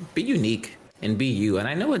say be unique and be you. And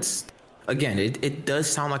I know it's again, it does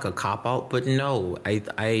sound like a cop out, but no,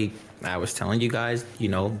 I was telling you guys,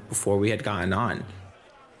 before we had gotten on,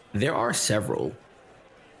 there are several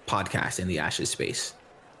podcasts in the Ashes space.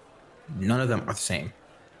 None of them are the same.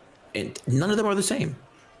 And none of them are the same.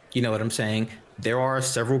 You know what I'm saying? There are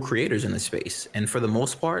several creators in the space. And for the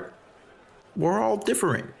most part, we're all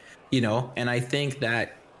different, and I think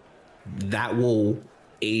that will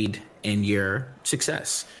aid in your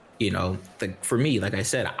success. For me, like I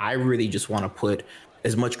said, I really just want to put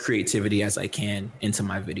as much creativity as I can into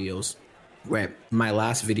my videos. Right. My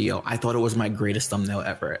last video, I thought it was my greatest thumbnail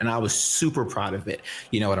ever. And I was super proud of it.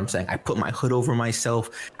 You know what I'm saying? I put my hood over myself.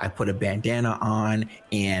 I put a bandana on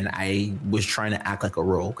and I was trying to act like a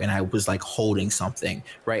rogue. And I was like holding something.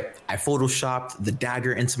 Right. I photoshopped the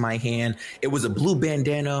dagger into my hand. It was a blue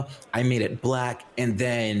bandana. I made it black. And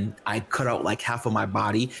then I cut out like half of my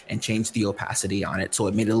body and changed the opacity on it. So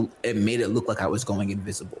it made it look like I was going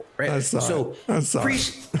invisible. Right. Thank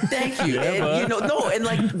you. And, and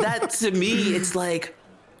like that to me, it's like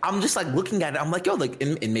I'm just like looking at it. I'm like, yo, like,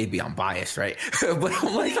 and maybe I'm biased, right? But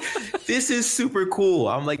I'm like, this is super cool.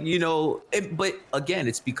 I'm like, but again,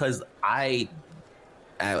 it's because at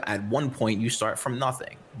one point you start from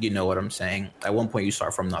nothing. You know what I'm saying? At one point you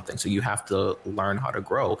start from nothing. So you have to learn how to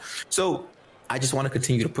grow. So I just want to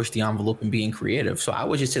continue to push the envelope and being creative. So I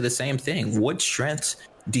would just say the same thing. What strengths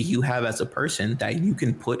do you have as a person that you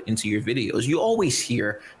can put into your videos? You always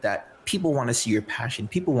hear that people want to see your passion.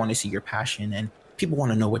 People want to see your passion and people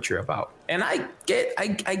want to know what you're about. And I get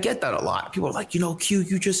that a lot. People are like, Q,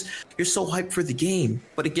 you're so hyped for the game.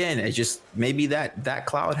 But again, it's just maybe that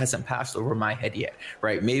cloud hasn't passed over my head yet,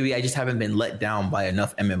 right? Maybe I just haven't been let down by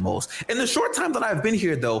enough MMOs. In the short time that I've been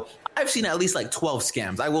here, though, I've seen at least like 12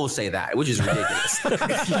 scams. I will say that, which is ridiculous.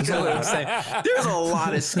 You know what I'm saying? There's a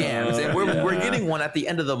lot of scams. And we're getting one at the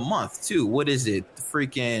end of the month, too. What is it?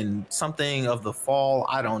 Freaking something of the fall?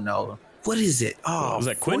 I don't know. What is it? Oh, was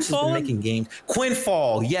that Quinfall? Making games.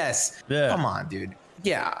 Quinfall, yes. Yeah. Come on, dude.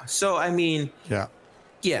 Yeah. So I mean,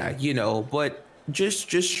 yeah, but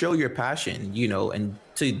just show your passion, and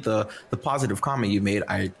to the positive comment you made,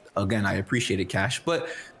 I appreciate it, Cash. But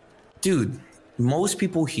dude, most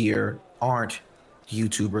people here aren't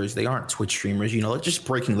YouTubers. They aren't Twitch streamers. Let's just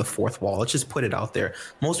breaking the fourth wall. Let's just put it out there.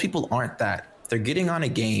 Most people aren't that. They're getting on a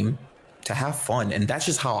game to have fun. And that's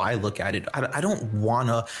just how I look at it. I don't want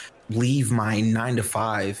to leave my 9 to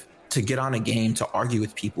 5 to get on a game to argue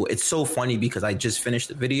with people. It's so funny because I just finished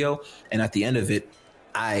the video and at the end of it,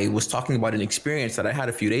 I was talking about an experience that I had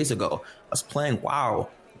a few days ago. I was playing WoW,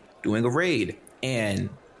 doing a raid, and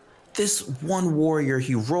this one warrior,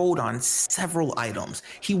 he rolled on several items.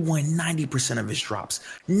 He won 90% of his drops,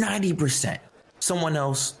 90%. Someone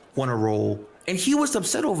else won a roll, and he was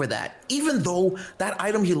upset over that, even though that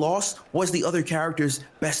item he lost was the other character's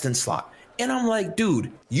best in slot. And I'm like,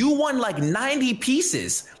 dude, you won like 90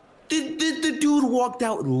 pieces. The dude walked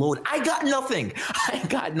out and loaded. I got nothing.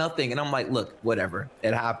 And I'm like, look, whatever.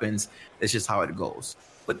 It happens. It's just how it goes.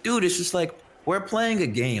 But dude, it's just like, we're playing a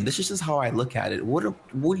game. This is just how I look at it. What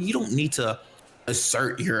you don't need to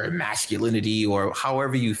assert your masculinity or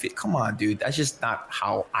however you fit. Come on, dude. That's just not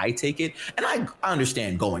how I take it. And I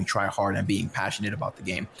understand going try hard and being passionate about the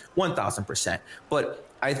game 1000%. But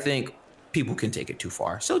I think people can take it too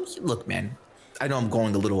far. So look, man, I know I'm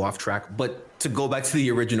going a little off track, but to go back to the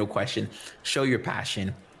original question, show your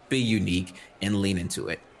passion, be unique, and lean into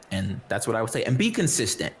it. And that's what I would say. And be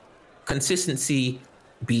consistent. Consistency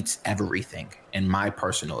beats everything, in my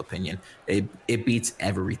personal opinion. It beats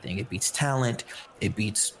everything. It beats talent. It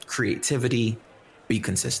beats creativity. Be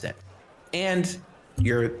consistent. And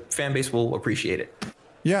your fan base will appreciate it.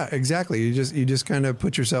 Yeah, exactly. You just kind of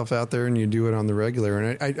put yourself out there and you do it on the regular.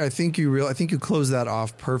 And I think you close that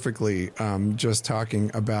off perfectly. Just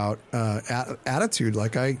talking about attitude.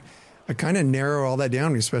 Like I kind of narrow all that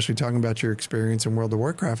down, especially talking about your experience in World of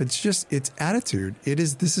Warcraft. It's attitude.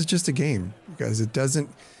 This is just a game, guys. This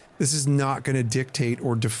is not going to dictate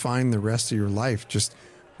or define the rest of your life. Just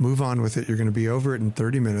move on with it. You're going to be over it in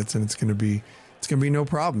 30 minutes and it's going to be no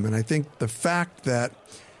problem. And I think the fact that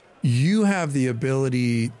you have the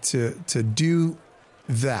ability to do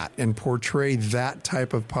that and portray that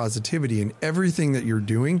type of positivity in everything that you're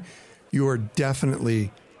doing, you are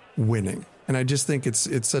definitely winning. And I just think it's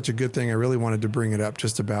such a good thing. I really wanted to bring it up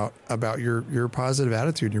just about your positive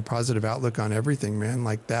attitude, your positive outlook on everything, man.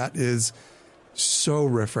 Like that is so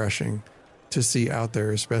refreshing to see out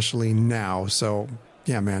there, especially now. So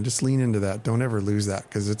yeah, man, just lean into that. Don't ever lose that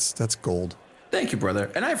because that's gold. Thank you, brother.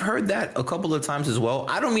 And I've heard that a couple of times as well.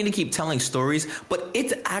 I don't mean to keep telling stories, but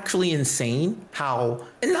it's actually insane how,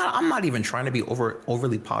 I'm not even trying to be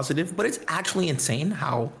overly positive, but it's actually insane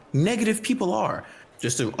how negative people are.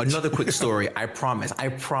 Just another quick story. I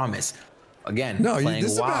promise. Again, no, playing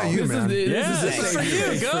this is WoW. about you, man. This is for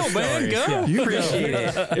you. Go, man, go. Yeah. You Appreciate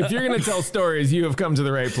it. If you're going to tell stories, you have come to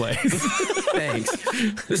the right place. Thanks.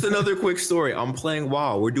 Just another quick story. I'm playing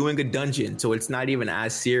WoW. We're doing a dungeon, so it's not even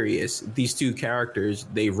as serious. These two characters,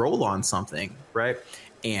 they roll on something, right?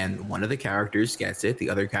 And one of the characters gets it. The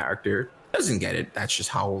other character doesn't get it. That's just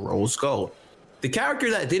how rolls go. The character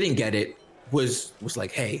that didn't get it was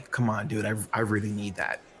like, hey, come on, dude. I really need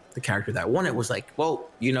that. The character that won it was like, well,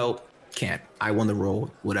 can't. I won the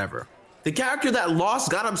role, whatever. The character that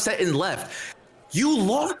lost got upset and left. You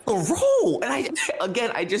lost the role. And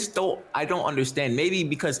I don't understand. Maybe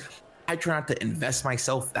because I try not to invest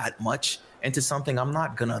myself that much into something. I'm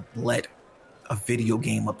not going to let a video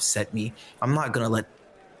game upset me. I'm not going to let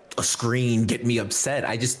a screen get me upset.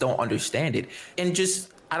 I just don't understand it. And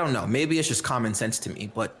I don't know. Maybe it's just common sense to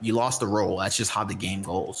me, but you lost the role. That's just how the game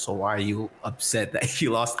goes. So why are you upset that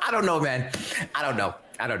you lost? I don't know, man. I don't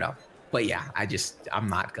know. But yeah, I'm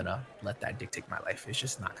not going to let that dictate my life. It's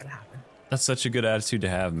just not going to happen. That's such a good attitude to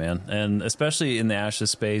have, man. And especially in the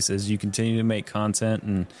Ashes space, as you continue to make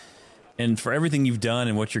content and for everything you've done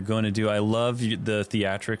and what you're going to do. I love the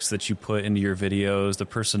theatrics that you put into your videos, the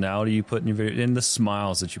personality you put in your video, and the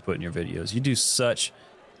smiles that you put in your videos. You do such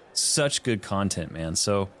good content, man.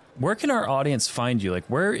 So where can our audience find you? Like,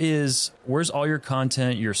 where's all your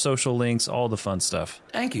content, your social links, all the fun stuff?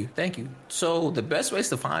 Thank you. So the best ways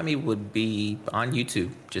to find me would be on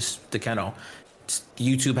YouTube, just SticQeno.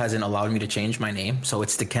 YouTube hasn't allowed me to change my name, so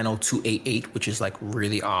it's SticQeno288, which is like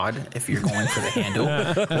really odd if you're going for the handle,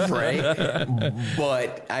 right?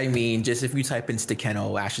 But I mean, just if you type in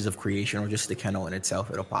SticQeno, Ashes of Creation, or just SticQeno in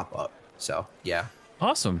itself, it'll pop up. So yeah.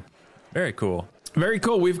 Awesome. Very cool. Very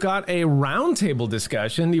cool. We've got a roundtable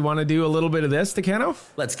discussion. Do you want to do a little bit of this, SticQeno?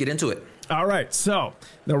 Let's get into it. All right. So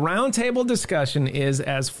the roundtable discussion is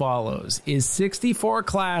as follows. Is 64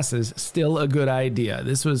 classes still a good idea?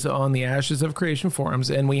 This was on the Ashes of Creation forums,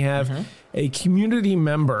 and we have a community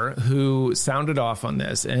member who sounded off on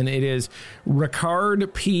this, and it is Ricard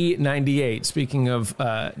P98. Speaking of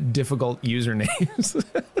difficult usernames.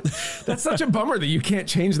 That's such a bummer that you can't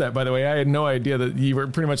change that, by the way. I had no idea that you were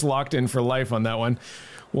pretty much locked in for life on that one.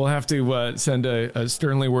 We'll have to send a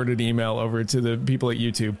sternly worded email over to the people at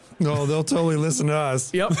YouTube. No, they'll totally listen to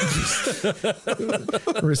us. Yep.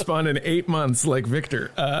 Respond in 8 months like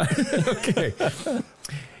Victor. Okay.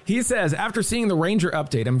 He says, after seeing the Ranger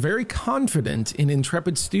update, I'm very confident in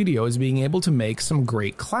Intrepid Studios being able to make some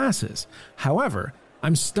great classes. However,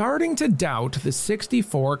 I'm starting to doubt the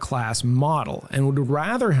 64 class model and would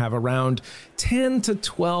rather have around 10 to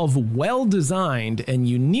 12 well-designed and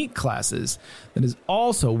unique classes that is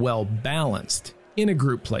also well-balanced in a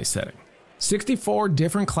group play setting. 64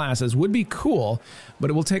 different classes would be cool, but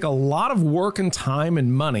it will take a lot of work and time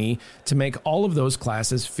and money to make all of those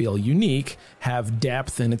classes feel unique, have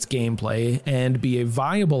depth in its gameplay, and be a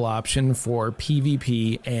viable option for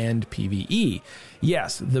PvP and PvE.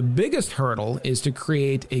 Yes, the biggest hurdle is to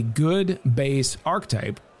create a good base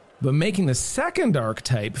archetype, but making the second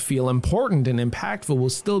archetype feel important and impactful will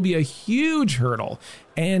still be a huge hurdle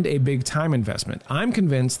and a big time investment. I'm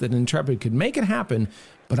convinced that Intrepid could make it happen,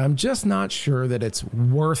 but I'm just not sure that it's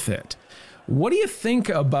worth it. What do you think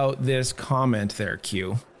about this comment there,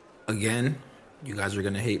 Q? Again, you guys are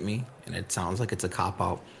going to hate me, and it sounds like it's a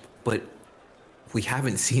cop-out, but we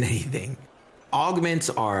haven't seen anything. Augments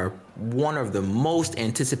are one of the most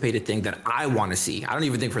anticipated things that I want to see. I don't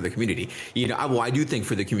even think for the community. I do think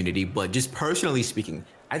for the community, but just personally speaking,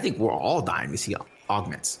 I think we're all dying to see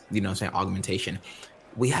augments. You know what I'm saying? Augmentation.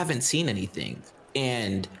 We haven't seen anything.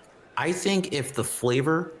 And I think if the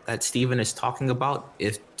flavor that Steven is talking about,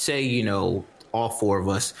 if say, all four of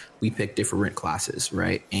us, we pick different classes,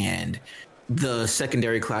 right? And the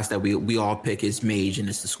secondary class that we all pick is Mage, and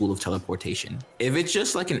it's the School of Teleportation. If it's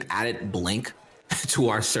just like an added blink to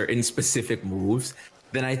our certain specific moves,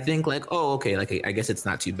 then I think like, oh, okay, like I guess it's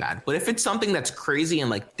not too bad. But if it's something that's crazy and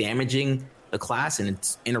like damaging the class and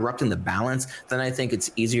it's interrupting the balance, then I think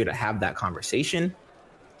it's easier to have that conversation.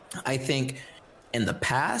 I think in the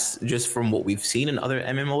past, just from what we've seen in other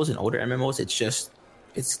MMOs and older MMOs,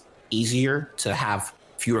 it's easier to have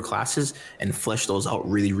fewer classes and flesh those out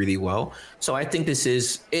really, really well. So I think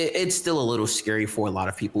it's still a little scary for a lot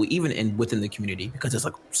of people, even within the community, because it's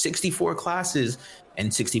like 64 classes,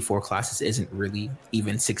 and 64 classes isn't really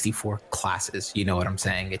even 64 classes. You know what I'm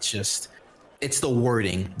saying? It's the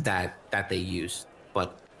wording that they use.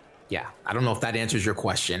 But yeah, I don't know if that answers your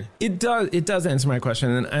question. It does answer my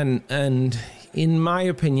question. And in my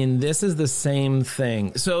opinion, this is the same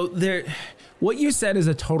thing. So what you said is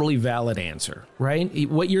a totally valid answer, right?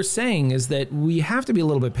 What you're saying is that we have to be a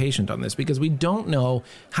little bit patient on this because we don't know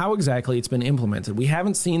how exactly it's been implemented. We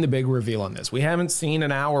haven't seen the big reveal on this. We haven't seen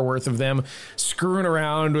an hour worth of them screwing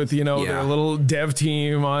around with, their little dev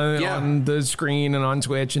team on the screen and on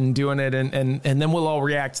Twitch and doing it. And then we'll all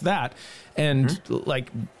react to that. And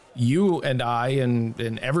like you and I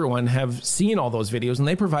and everyone have seen all those videos, and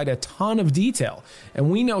they provide a ton of detail.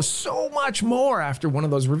 And we know so much more after one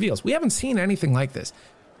of those reveals. We haven't seen anything like this.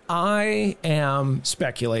 I am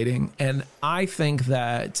speculating, and I think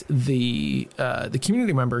that the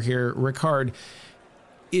community member here, Ricard,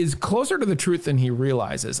 is closer to the truth than he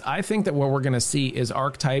realizes. I think that what we're going to see is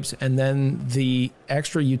archetypes and then the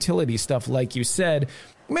extra utility stuff, like you said,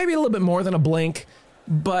 maybe a little bit more than a blink,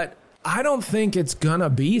 but I don't think it's going to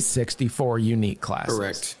be 64 unique classes.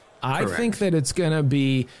 Correct. I think that it's going to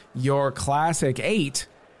be your classic 8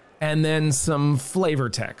 and then some flavor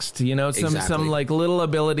text, some like little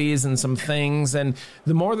abilities and some things. And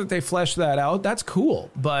the more that they flesh that out, that's cool.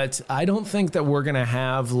 But I don't think that we're going to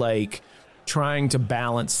have like trying to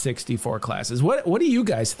balance 64 classes. What do you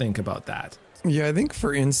guys think about that? Yeah, I think,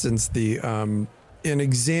 for instance, an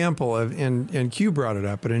example of, and Q brought it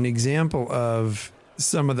up, but an example of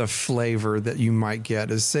some of the flavor that you might get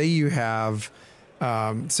is say you have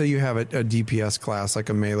a DPS class, like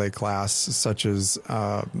a melee class, such as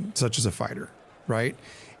a fighter, right?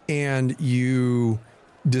 And you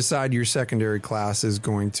decide your secondary class is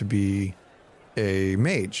going to be a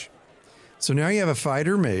mage. So now you have a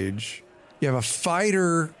fighter mage, you have a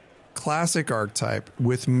fighter classic archetype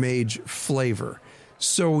with mage flavor.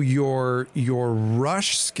 So your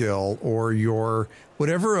rush skill or your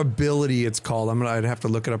whatever ability it's called, I'd have to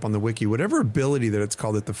look it up on the wiki, whatever ability that it's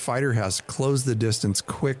called that the fighter has, close the distance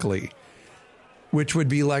quickly, which would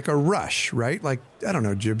be like a rush, right? Like, I don't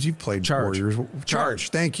know, Jibs, you've played Warriors. Charge.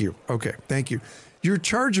 Thank you. Okay, thank you. Your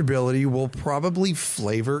charge ability will probably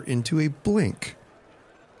flavor into a blink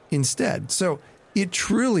instead. So it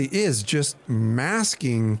truly is just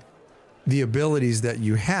masking the abilities that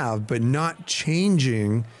you have, but not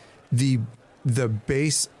changing the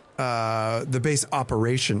base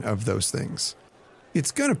operation of those things.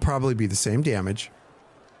 It's going to probably be the same damage.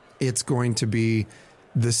 It's going to be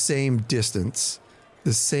the same distance,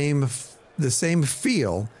 the same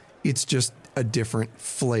feel. It's just a different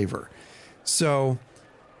flavor. So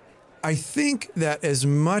I think that as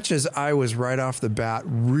much as I was right off the bat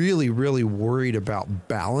really, really worried about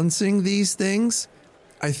balancing these things,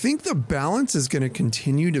 I think the balance is going to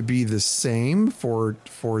continue to be the same for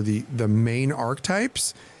the main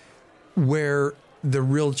archetypes, where the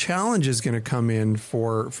real challenge is going to come in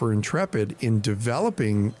for Intrepid in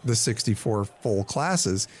developing the 64 full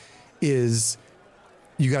classes is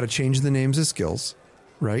you got to change the names of skills,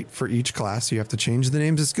 right? For each class, you have to change the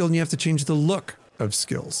names of skill and you have to change the look of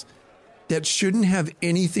skills. That shouldn't have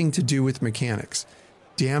anything to do with mechanics.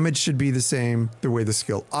 Damage should be the same. The way the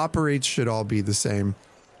skill operates should all be the same.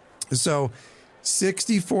 So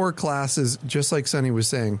 64 classes, just like Sonny was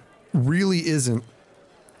saying, really isn't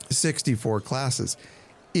 64 classes.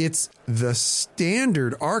 It's the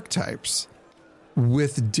standard archetypes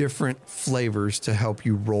with different flavors to help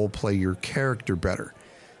you role play your character better.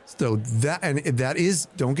 So that is,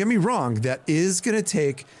 don't get me wrong, that is going to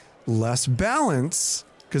take less balance,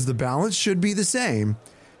 because the balance should be the same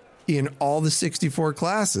in all the 64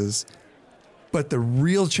 classes. But the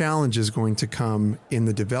real challenge is going to come in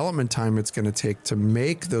the development time it's going to take to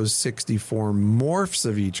make those 64 morphs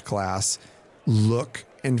of each class look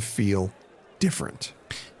and feel different.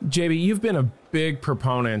 JB, you've been a big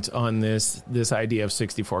proponent on this idea of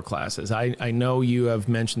 64 classes. I know you have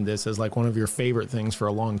mentioned this as like one of your favorite things for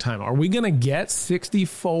a long time. Are we going to get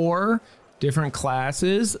 64 different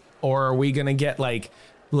classes, or are we going to get like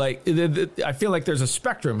I feel like there's a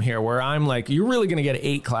spectrum here where I'm like, you're really going to get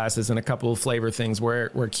 8 classes and a couple of flavor things where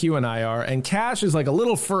Q and I are, and Cash is like a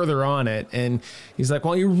little further on it. And he's like,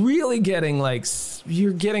 well, you're really getting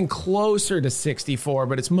you're getting closer to 64,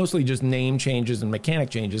 but it's mostly just name changes and mechanic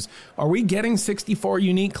changes. Are we getting 64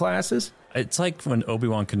 unique classes? It's like when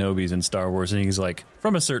Obi-Wan Kenobi's in Star Wars and he's like,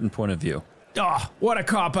 from a certain point of view. Oh, what a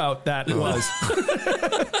cop-out that was.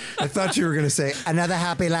 I thought you were going to say, another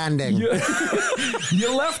happy landing.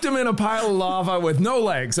 You left him in a pile of lava with no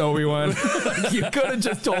legs, Obi-Wan. You could have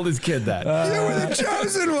just told his kid that. You were the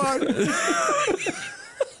chosen one.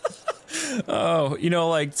 Oh,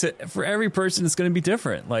 for every person, it's going to be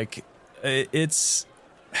different. Like, it's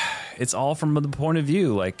it's all from the point of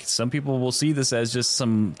view. Like, some people will see this as just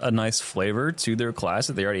a nice flavor to their class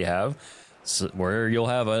that they already have. So, where you'll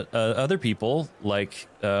have other people, like,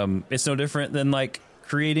 it's no different than like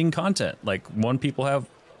creating content. Like, people have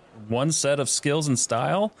one set of skills and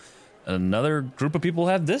style, another group of people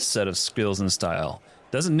have this set of skills and style.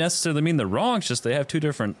 Doesn't necessarily mean they're wrong, it's just they have two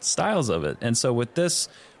different styles of it. And so with the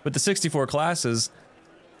 64 classes,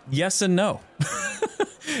 yes and no.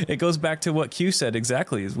 It goes back to what Q said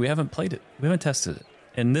exactly, is we haven't played it. We haven't tested it.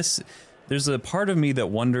 And there's a part of me that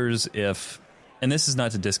wonders if, and this is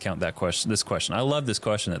not to discount this question. I love this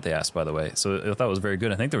question that they asked, by the way. So I thought it was very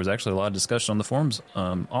good. I think there was actually a lot of discussion on the forums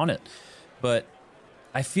on it. But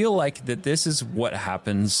I feel like that this is what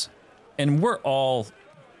happens, and we're all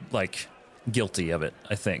like guilty of it,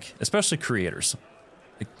 I think, especially creators.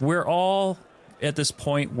 Like, we're all at this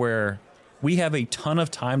point where we have a ton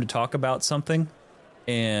of time to talk about something,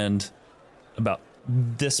 and about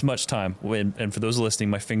this much time. And for those listening,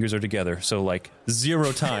 my fingers are together, so like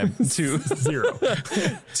zero time to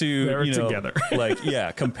They're together. Like,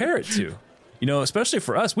 yeah, compare it to. Especially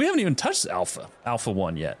for us, we haven't even touched Alpha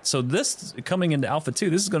 1 yet. So this, coming into Alpha 2,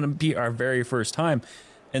 this is going to be our very first time.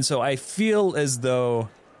 And so I feel as though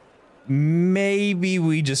maybe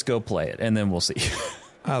we just go play it and then we'll see.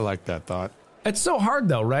 I like that thought. It's so hard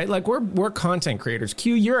though, right? Like, we're content creators.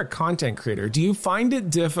 Q, you're a content creator. Do you find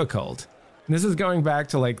it difficult? And this is going back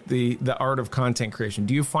to like the art of content creation.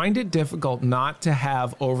 Do you find it difficult not to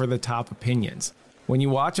have over the top opinions? When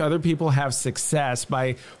you watch other people have success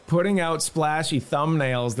by putting out splashy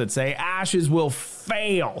thumbnails that say Ashes will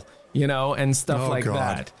fail, and stuff like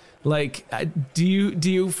that. Like, do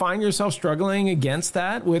you find yourself struggling against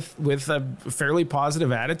that with a fairly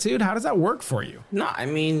positive attitude? How does that work for you? No, I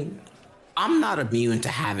mean, I'm not immune to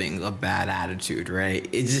having a bad attitude, right?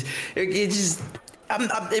 I'm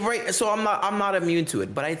right. So I'm not immune to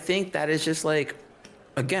it, but I think that it's just like,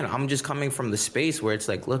 again, I'm just coming from the space where it's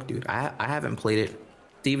like, look, dude, I haven't played it.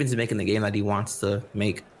 Steven's making the game that he wants to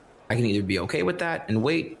make. I can either be okay with that and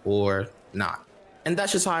wait or not. And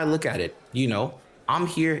that's just how I look at it. I'm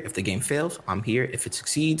here if the game fails. I'm here if it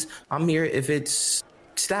succeeds. I'm here if it's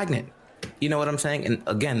stagnant. You know what I'm saying? And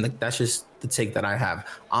again, that's just the take that I have.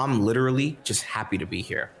 I'm literally just happy to be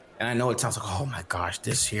here. And I know it sounds like, oh my gosh,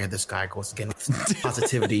 this guy goes again with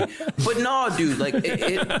positivity. But no, dude, like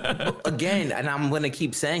again, and I'm going to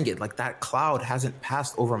keep saying it, like, that cloud hasn't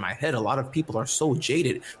passed over my head. A lot of people are so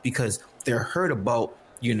jaded because they're hurt about,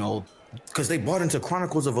 because they bought into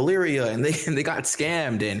Chronicles of Valyria and they got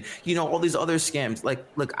scammed and, all these other scams. Like,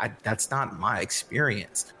 look, that's not my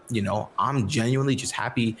experience. I'm genuinely just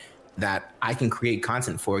happy that I can create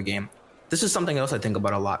content for a game. This is something else I think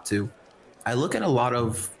about a lot too. I look at a lot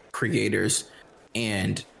of creators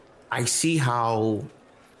and I see how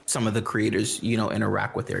some of the creators,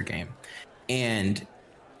 interact with their game. And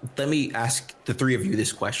let me ask the three of you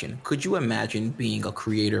this question. Could you imagine being a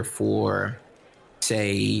creator for,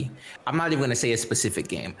 say, I'm not even going to say a specific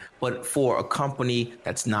game, but for a company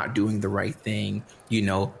that's not doing the right thing?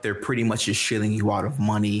 They're pretty much just shilling you out of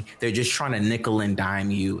money. They're just trying to nickel and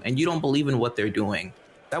dime you, and you don't believe in what they're doing.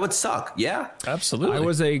 That would suck. Yeah, absolutely. I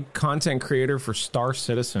was a content creator for Star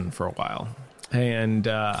Citizen for a while. And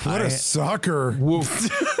what a sucker. Woof.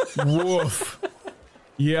 Woof.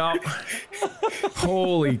 Yep.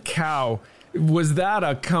 Holy cow. Was that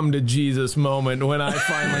a come to Jesus moment when I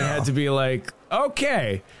finally had to be like,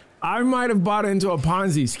 okay, I might have bought into a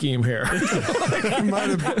Ponzi scheme here. I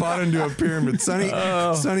might have bought into a pyramid.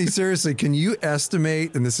 Sonny, seriously, can you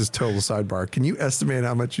estimate, and this is total sidebar, can you estimate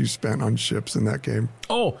how much you spent on ships in that game?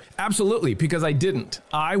 Oh, absolutely, because I didn't.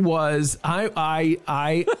 I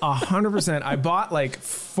 100%, I bought like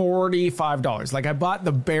 $45. Like, I bought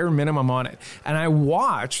the bare minimum on it. And I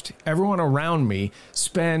watched everyone around me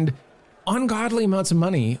spend ungodly amounts of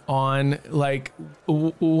money on like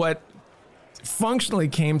what functionally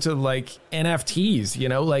came to like NFTs,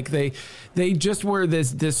 like they just were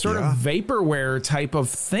this sort of vaporware type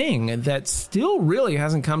of thing that still really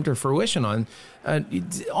hasn't come to fruition on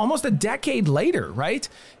almost a decade later, right?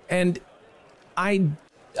 And I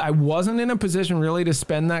wasn't in a position really to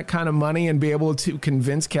spend that kind of money and be able to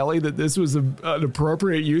convince Kelly that this was an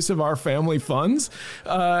appropriate use of our family funds.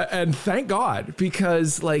 And thank God,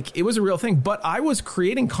 because like it was a real thing, but I was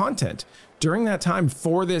creating content during that time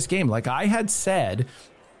for this game. Like, I had said,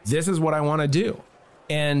 this is what I want to do.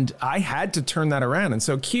 And I had to turn that around. And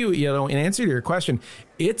so Q, in answer to your question,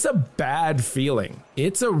 it's a bad feeling.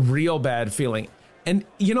 It's a real bad feeling. And,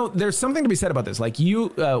 there's something to be said about this. Like we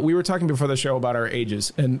were talking before the show about our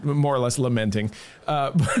ages and more or less lamenting.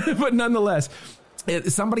 But nonetheless,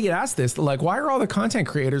 somebody had asked this, like, why are all the content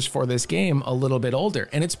creators for this game a little bit older?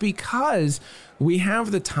 And it's because we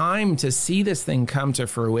have the time to see this thing come to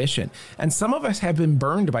fruition. And some of us have been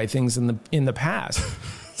burned by things in the past.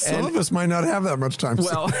 Some of us might not have that much time.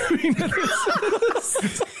 Well, I mean,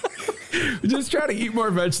 just try to eat more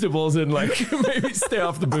vegetables and like maybe stay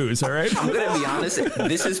off the booze. All right. I'm going to be honest.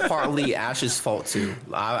 This is partly Ash's fault too.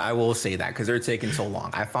 I will say that because they're taking so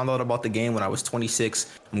long. I found out about the game when I was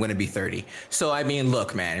 26. I'm going to be 30. So, I mean,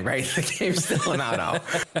 look, man, right? The game's still not out.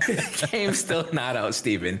 The game's still not out,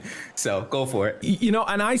 Steven. So go for it. You know,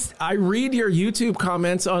 and I read your YouTube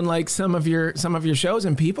comments on like some of your shows,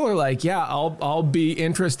 and people are like, yeah, I'll be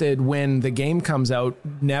interested when the game comes out.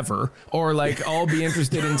 Never. Or like, I'll be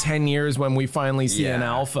interested in 10 years when we finally see an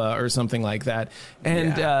alpha or something like that.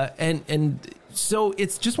 And, and so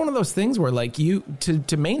it's just one of those things where like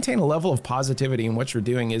to maintain a level of positivity in what you're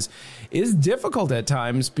doing is difficult at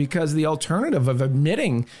times, because the alternative of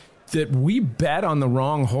admitting that we bet on the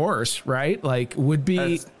wrong horse, right? Like it'd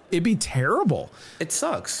be terrible. It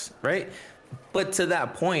sucks, right? But to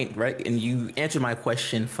that point, right? And you answered my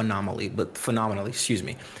question phenomenally, excuse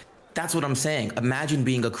me. That's what I'm saying. Imagine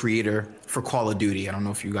being a creator for Call of Duty. I don't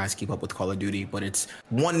know if you guys keep up with Call of Duty, but it's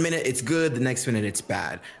 1 minute it's good, the next minute it's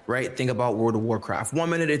bad, right? Think about World of Warcraft. 1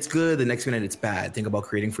 minute it's good, the next minute it's bad. Think about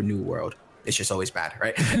creating for New World. It's just always bad,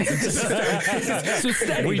 right? We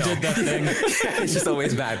did that thing. It's just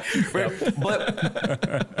always bad, right? But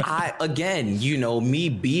me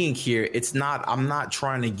being here, I'm not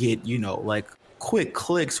trying to get, like quick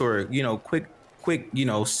clicks or, quick,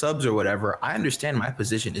 subs or whatever. I understand my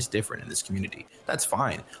position is different in this community. That's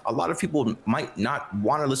fine. A lot of people might not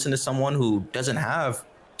want to listen to someone who doesn't have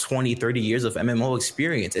 20, 30 years of MMO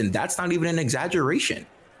experience. And that's not even an exaggeration,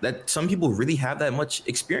 that some people really have that much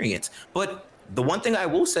experience. But the one thing I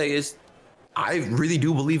will say is I really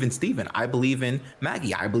do believe in Steven. I believe in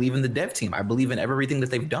Maggie. I believe in the dev team. I believe in everything that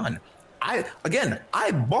they've done. I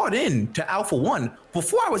bought into Alpha 1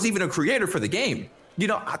 before I was even a creator for the game.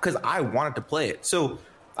 Because I wanted to play it. So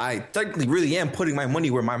I technically really am putting my money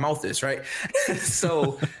where my mouth is, right?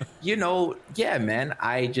 So, man,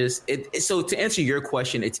 so to answer your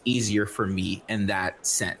question, it's easier for me in that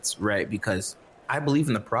sense, right? Because I believe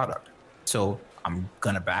in the product. So I'm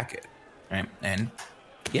going to back it, right? And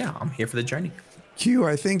yeah, I'm here for the journey. Q,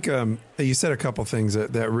 I think you said a couple things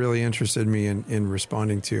that really interested me in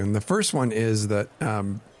responding to. And the first one is that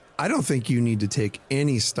I don't think you need to take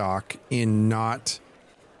any stock in not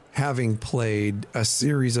having played a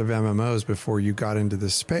series of MMOs before you got into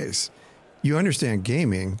this space. You understand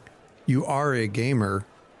gaming. You are a gamer.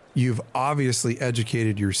 You've obviously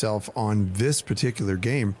educated yourself on this particular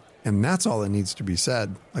game, and that's all that needs to be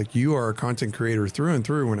said. Like, you are a content creator through and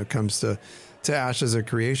through when it comes to Ash as a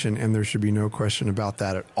creation, and there should be no question about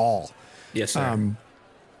that at all. Yes, sir.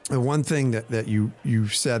 The one thing that you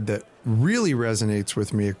said that really resonates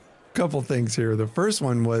with me, a couple things here. The first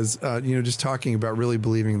one was, just talking about really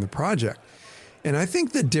believing in the project. And I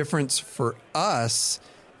think the difference for us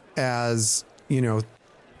as,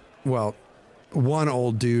 one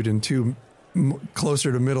old dude and two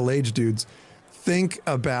closer to middle-aged dudes, think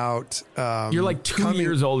about... You're like 2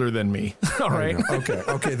 years older than me. All right.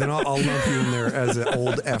 Okay. Then I'll lump you in there as an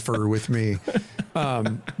old effer with me.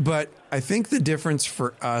 But I think the difference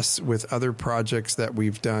for us with other projects that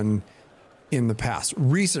we've done in the past, more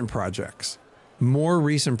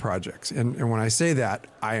recent projects. And when I say that,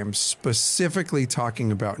 I am specifically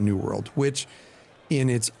talking about New World, which in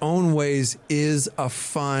its own ways is a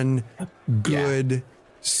fun, good,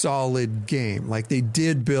 solid game. Like, they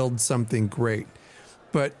did build something great.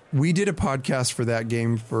 But we did a podcast for that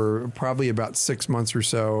game for probably about 6 months or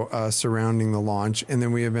so surrounding the launch. And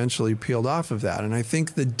then we eventually peeled off of that. And I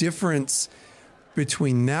think the difference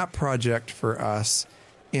between that project for us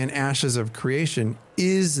and Ashes of Creation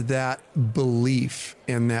is that belief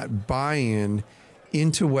and that buy-in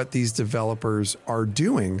into what these developers are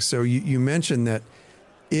doing. So you mentioned that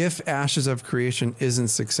if Ashes of Creation isn't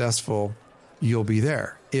successful, you'll be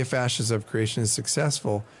there. If Ashes of Creation is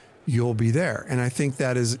successful, you'll be there. And I think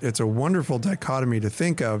it's a wonderful dichotomy to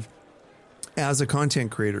think of as a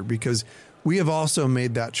content creator, because we have also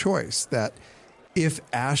made that choice that if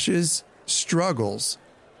Ashes struggles,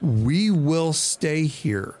 we will stay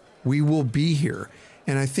here. We will be here.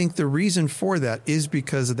 And I think the reason for that is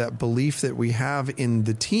because of that belief that we have in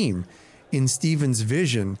the team, in Steven's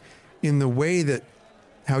vision, in the way that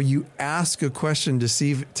how you ask a question to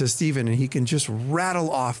Steven and he can just rattle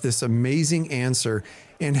off this amazing answer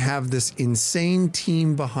and have this insane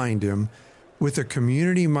team behind him with a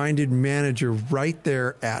community-minded manager right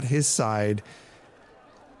there at his side.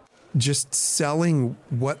 just selling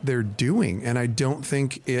what they're doing. And I don't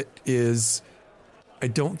think it's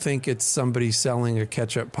somebody selling a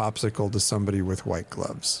ketchup popsicle to somebody with white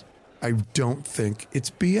gloves. I don't think it's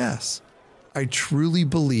BS. I truly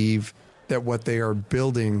believe that what they are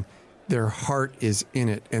building, their heart is in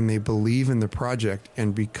it and they believe in the project.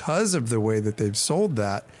 And because of the way that they've sold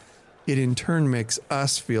that, it in turn makes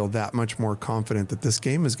us feel that much more confident that this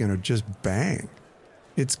game is going to just bang.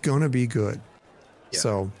 It's going to be good. Yeah.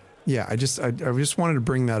 So, yeah, I just wanted to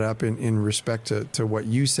bring that up in respect to what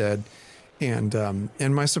you said and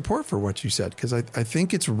my support for what you said, because I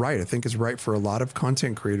think it's right. I think it's right for a lot of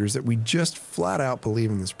content creators that we just flat out believe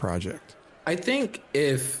in this project. I think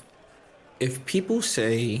if people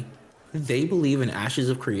say they believe in Ashes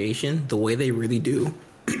of Creation the way they really do,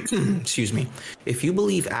 excuse me, if you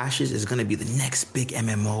believe Ashes is going to be the next big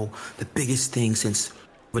MMO, the biggest thing since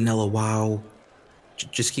Vanilla WoW,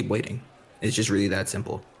 just keep waiting. It's just really that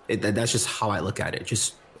simple. That's just how I look at it.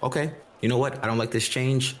 Just, okay, you know what? I don't like this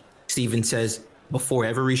change. Steven says before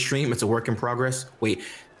every stream, it's a work in progress. Wait,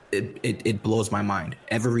 it blows my mind.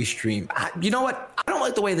 Every stream. You know what? I don't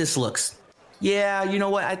like the way this looks. Yeah, you know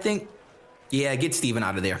what? I think, yeah, get Steven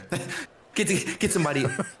out of there. get somebody.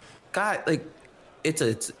 God, like,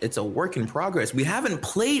 it's a work in progress. We haven't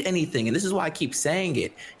played anything, and this is why I keep saying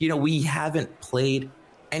it. You know, we haven't played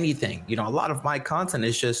anything. You know, a lot of my content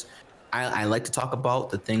is just, I like to talk about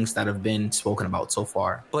the things that have been spoken about so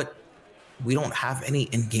far, but we don't have any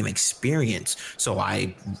in-game experience. So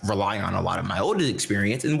I rely on a lot of my older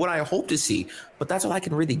experience and what I hope to see, but that's all I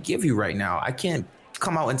can really give you right now. I can't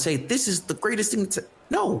come out and say, this is the greatest thing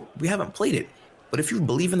no, we haven't played it. But if you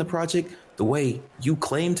believe in the project the way you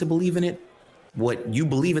claim to believe in it, what you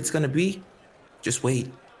believe it's going to be, just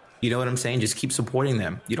wait. You know what I'm saying? Just keep supporting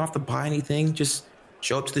them. You don't have to buy anything. Just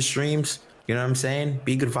show up to the streams. You know what I'm saying?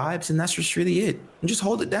 Be good vibes. And that's just really it. And just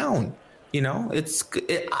hold it down. You know,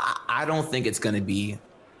 I don't think it's going to be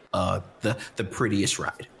the prettiest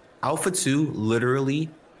ride. Alpha 2 literally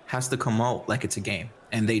has to come out like it's a game.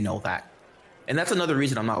 And they know that. And that's another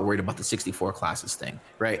reason I'm not worried about the 64 classes thing,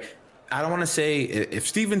 right? I don't want to say if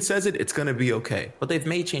Steven says it, it's going to be okay. But they've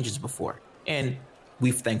made changes before. And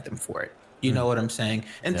we've thanked them for it. You know what I'm saying?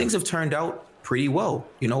 And things have turned out pretty well.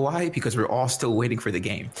 You know why? Because we're all still waiting for the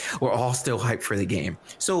game. We're all still hyped for the game.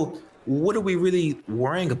 So what are we really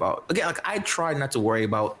worrying about? Again, like, I try not to worry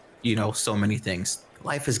about, you know, so many things.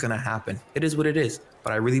 Life is going to happen. It is what it is.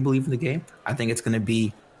 But I really believe in the game. I think it's going to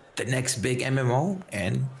be the next big MMO.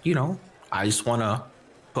 And, you know, I just want to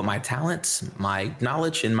put my talents, my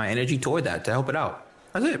knowledge, and my energy toward that to help it out.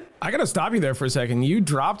 That's it. I got to stop you there for a second. You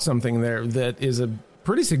dropped something there that is a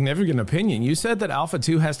pretty significant opinion. You said that Alpha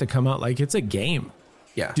 2 has to come out like it's a game.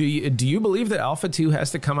 Yeah. Do you believe that Alpha 2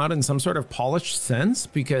 has to come out in some sort of polished sense?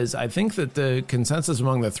 Because I think that the consensus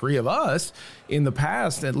among the three of us in the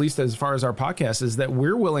past, at least as far as our podcast, is that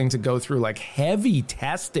we're willing to go through like heavy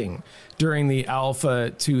testing during the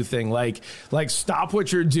Alpha 2 thing. Like stop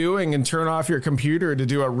what you're doing and turn off your computer to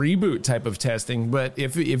do a reboot type of testing. But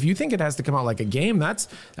if you think it has to come out like a game, that's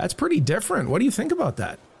pretty different. What do you think about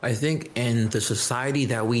that? I think in the society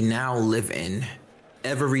that we now live in,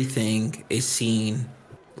 everything is seen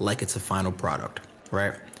like it's a final product,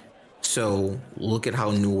 right? So look at how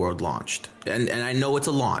New World launched. And I know it's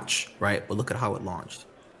a launch, right? But look at how it launched.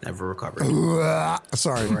 Never recovered.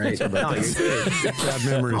 Sorry. Right. No, you're good. Bad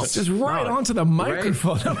memories. Just right onto the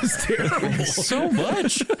microphone. Right. That was terrible. So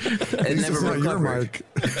much. It never recovered. Your mic.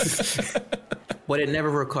 But it never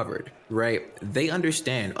recovered, right? They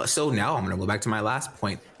understand. So now I'm going to go back to my last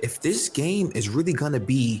point. If this game is really going to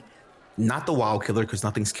be not the WoW killer, because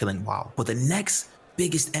nothing's killing WoW, but the next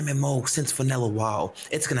biggest MMO since Vanilla WoW,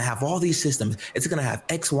 it's going to have all these systems. It's going to have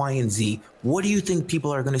X, Y, and Z. What do you think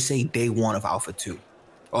people are going to say day one of Alpha 2?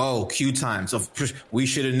 Oh, queue times. We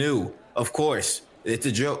should have knew. Of course. It's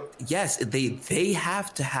a joke. Yes, they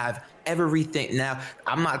have to have everything. Now,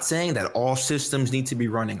 I'm not saying that all systems need to be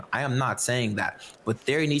running. I am not saying that. But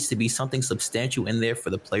there needs to be something substantial in there for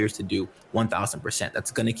the players to do 1,000%.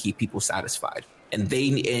 That's going to keep people satisfied. And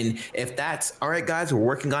if that's all right, guys, we're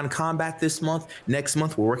working on combat this month. Next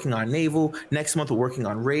month, we're working on naval. Next month, we're working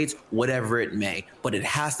on raids, whatever it may. But it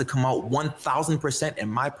has to come out 1,000%. In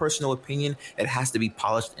my personal opinion, it has to be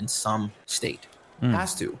polished in some state. It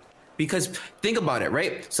has to. Because think about it,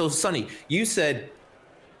 right? So, Sonny, you said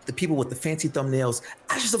the people with the fancy thumbnails,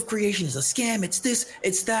 Ashes of Creation is a scam. It's this,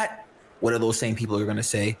 it's that. What are those same people are going to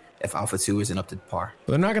say if Alpha 2 isn't up to par?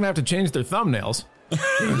 Well, they're not going to have to change their thumbnails.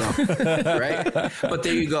 There you go. Right? But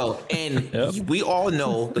there you go. And we all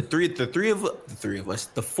know,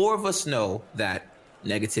 the four of us know that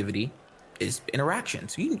negativity is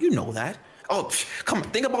interactions. You know that. Oh, come on.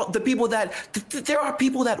 Think about the people that there are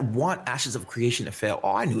people that want Ashes of Creation to fail.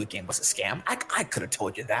 Oh, I knew the game was a scam. I could have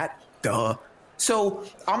told you that. Duh. So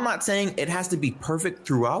I'm not saying it has to be perfect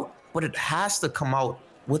throughout, but it has to come out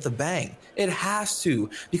with a bang. It has to,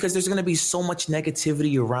 because there's going to be so much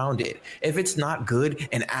negativity around it. If it's not good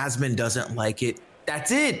and Asmon doesn't like it,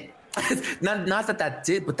 that's it. not that that's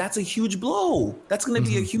it, but that's a huge blow. That's going to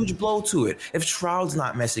be a huge blow to it. If Shroud's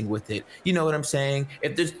not messing with it, you know what I'm saying?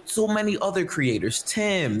 If there's so many other creators,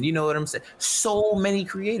 Tim, you know what I'm saying? So many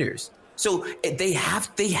creators. So they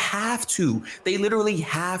literally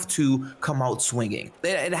have to come out swinging.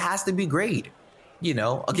 It has to be great. You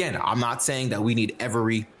know, again, I'm not saying that we need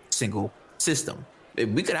every single system.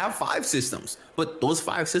 We could have 5 systems, but those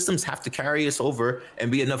 5 systems have to carry us over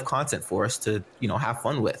and be enough content for us to, you know, have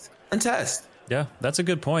fun with and test. Yeah, that's a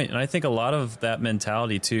good point. And I think a lot of that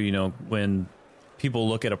mentality too, you know, when people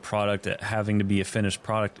look at a product having to be a finished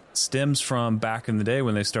product, stems from back in the day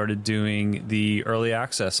when they started doing the early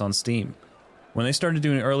access on Steam. When they started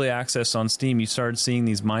doing early access on Steam, you started seeing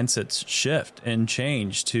these mindsets shift and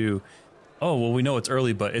change to, oh, well, we know it's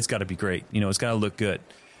early, but it's got to be great. You know, it's got to look good.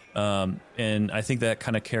 And I think that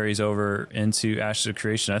kind of carries over into Ashes of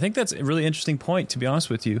Creation. I think that's a really interesting point, to be honest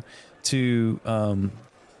with you, to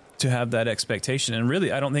have that expectation. And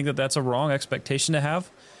really, I don't think that that's a wrong expectation to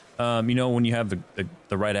have, you know, when you have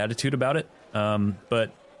the right attitude about it.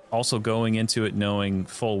 But also going into it knowing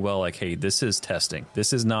full well, like, hey, this is testing.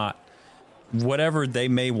 This is not whatever they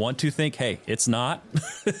may want to think. Hey, it's not.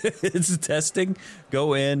 It's testing.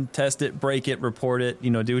 Go in, test it, break it, report it,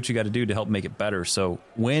 you know, do what you got to do to help make it better. So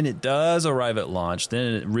when it does arrive at launch,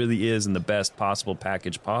 then it really is in the best possible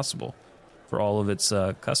package possible for all of its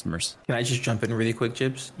customers. Can I just jump in really quick,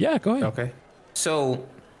 Jibs? Yeah, go ahead. Okay. So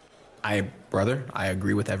I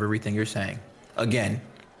agree with everything you're saying. Again,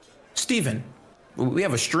 Steven, we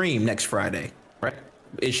have a stream next Friday, right?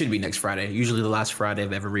 It should be next Friday, usually the last Friday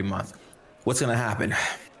of every month. What's going to happen?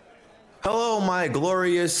 Hello, my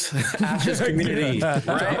glorious Ashes community.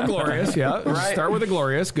 Right? Glorious, yeah. Right? Start with a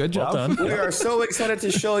glorious. Good job. Well done. We are so excited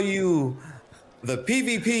to show you the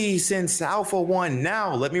PvP since Alpha 1.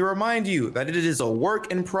 Now, let me remind you that it is a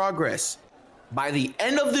work in progress. By the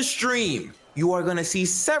end of the stream, you are going to see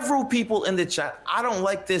several people in the chat. I don't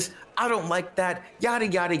like this. I don't like that. Yada,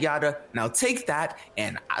 yada, yada. Now take that.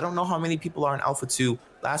 And I don't know how many people are in Alpha 2.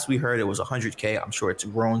 Last we heard it was 100K. I'm sure it's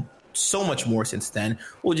grown so much more since then.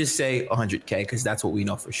 We'll just say 100K because that's what we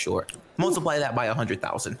know for sure. Multiply that by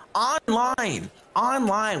 100,000.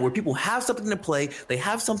 Online, where people have something to play, they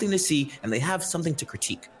have something to see, and they have something to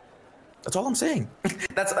critique. That's all I'm saying.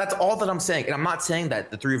 That's all that I'm saying. And I'm not saying that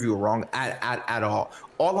the three of you are wrong at all.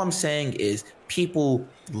 All I'm saying is people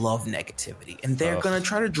love negativity, and they're going to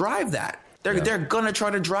try to drive that. They're going to try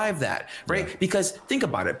to drive that, right? Yeah. Because think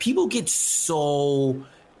about it. People get so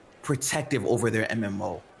protective over their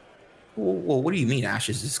MMO. Well, what do you mean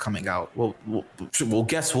Ashes is coming out? Well,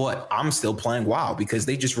 guess what? I'm still playing WoW because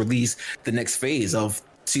they just released the next phase of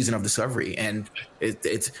Season of Discovery, and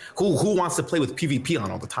it's who wants to play with PvP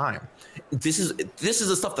on all the time. This is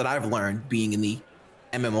the stuff that I've learned being in the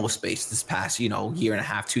MMO space this past, you know, year and a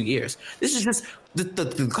half, 2 years. This is just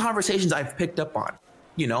the conversations I've picked up on,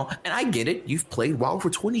 you know, and I get it. You've played WoW for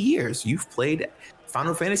 20 years. You've played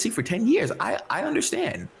Final Fantasy for 10 years. I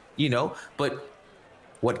understand, you know, but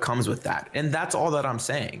what comes with that? And that's all that I'm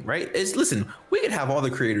saying, right? Is listen, we could have all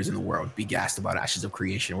the creators in the world be gassed about Ashes of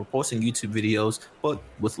Creation. We're posting YouTube videos, but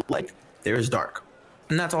with light, there is dark.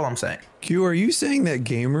 And that's all I'm saying. Q, are you saying that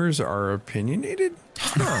gamers are opinionated?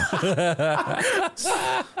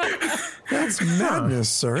 That's madness,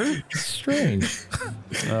 sir. Strange.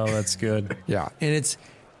 Oh, that's good. Yeah. And it's,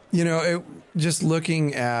 you know, just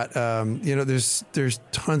looking at, you know, there's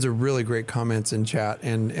tons of really great comments in chat,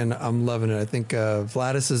 and I'm loving it. I think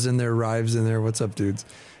Vladis is in there, Rives in there. What's up, dudes?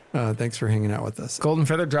 Thanks for hanging out with us. Golden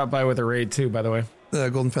Feather dropped by with a raid too, by the way.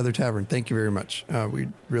 Golden Feather Tavern. Thank you very much. We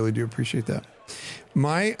really do appreciate that.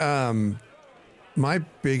 My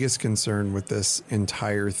biggest concern with this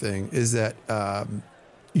entire thing is that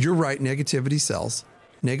you're right. Negativity sells.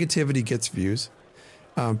 Negativity gets views.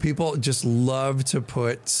 People just love to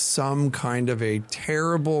put some kind of a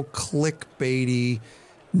terrible clickbaity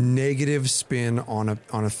negative spin on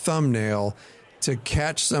a thumbnail to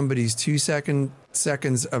catch somebody's 2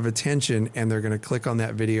 seconds of attention, and they're going to click on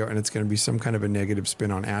that video, and it's going to be some kind of a negative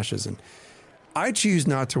spin on Ashes. And I choose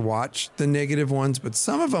not to watch the negative ones, but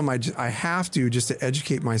some of them I have to, just to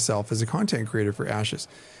educate myself as a content creator for Ashes.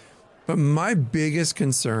 But my biggest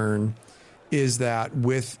concern is that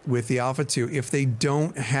with the Alpha 2, if they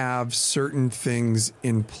don't have certain things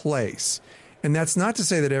in place, and that's not to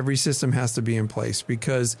say that every system has to be in place,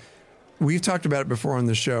 because we've talked about it before on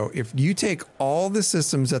the show. If you take all the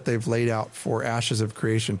systems that they've laid out for Ashes of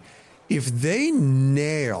Creation, if they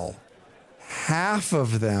nail half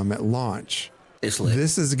of them at launch,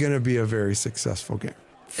 this is going to be a very successful game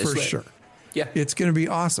for sure. Yeah. It's going to be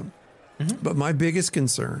awesome. But my biggest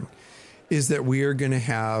concern is that we are going to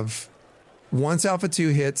have, once Alpha 2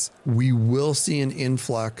 hits, we will see an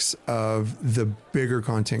influx of the bigger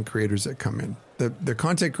content creators that come in. The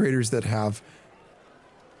content creators that have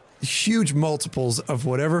huge multiples of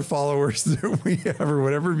whatever followers that we have or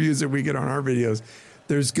whatever views that we get on our videos.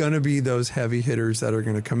 There's going to be those heavy hitters that are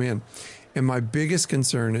going to come in. And my biggest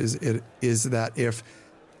concern is that if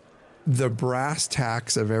the brass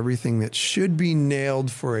tacks of everything that should be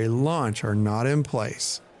nailed for a launch are not in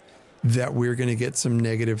place, that we're going to get some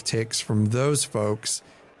negative takes from those folks.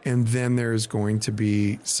 And then there's going to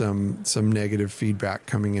be some negative feedback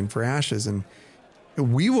coming in for Ashes. And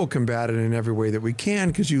we will combat it in every way that we can,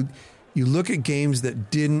 because you look at games that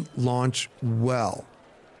didn't launch well,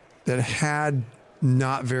 that had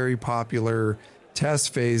not very popular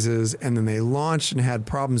test phases, and then they launched and had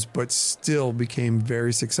problems, but still became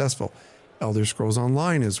very successful. Elder Scrolls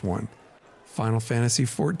Online is one. Final Fantasy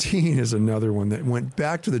 14 is another one that went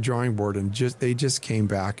back to the drawing board and they just came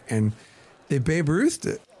back and they Babe Ruthed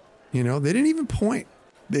it. You know, they didn't even point.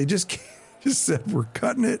 They just said, we're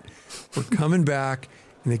cutting it. We're coming back.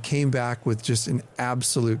 And they came back with just an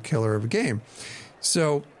absolute killer of a game.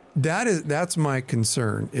 So that's my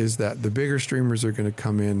concern, is that the bigger streamers are going to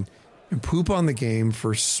come in and poop on the game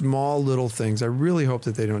for small little things. I really hope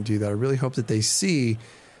that they don't do that. I really hope that they see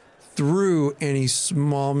through any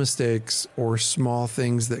small mistakes or small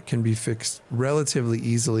things that can be fixed relatively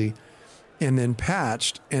easily and then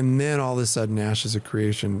patched. And then all of a sudden Ashes of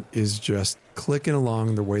Creation is just clicking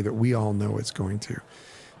along the way that we all know it's going to.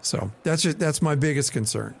 So that's my biggest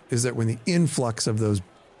concern, is that when the influx of those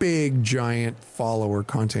big, giant follower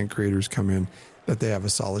content creators come in, that they have a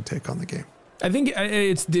solid take on the game. I think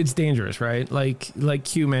it's dangerous, right? Like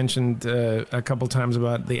Q mentioned a couple times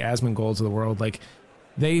about the Asmongold's of the world. Like,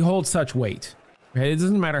 they hold such weight, right? It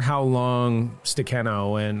doesn't matter how long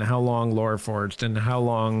SticQeno and how long Loreforged and how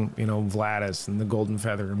long, Vladis and the Golden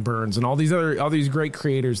Feather and Burns and all these great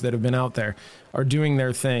creators that have been out there are doing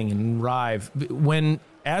their thing, and Rive. When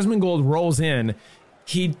Asmongold rolls in,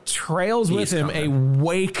 he trails with him a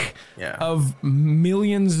wake of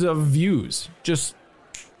millions of views just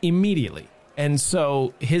immediately. And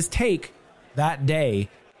so his take that day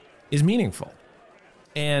is meaningful.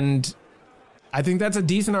 And I think that's a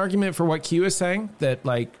decent argument for what Q is saying, that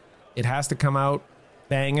like it has to come out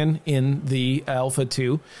banging in the Alpha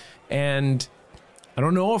 2. And I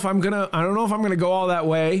don't know if I'm gonna go all that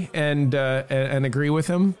way and agree with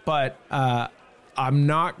him, but I'm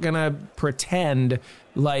not gonna pretend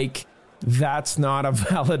like that's not a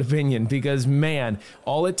valid opinion, because man,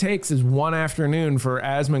 all it takes is one afternoon for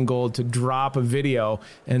Asmongold to drop a video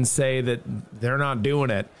and say that they're not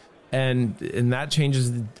doing it, and that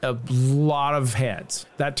changes a lot of heads.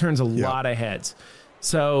 That turns a lot of heads.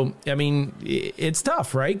 So I mean, it's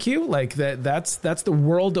tough, right, Q? Like that's the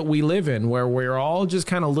world that we live in, where we're all just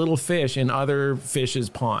kind of little fish in other fish's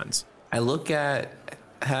ponds. I look at,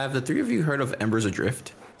 have the three of you heard of Embers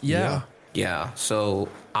Adrift? Yeah. So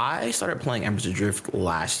I started playing Embers Adrift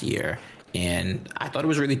last year, and I thought it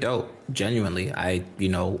was really dope. Genuinely,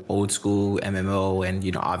 old school MMO,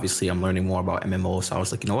 and obviously I'm learning more about MMO. So I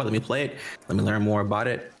was like, let me play it. Let me learn more about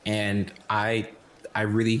it, and I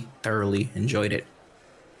really thoroughly enjoyed it.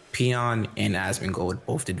 Peon and Asmongold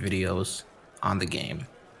both did videos on the game.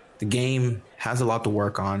 The game has a lot to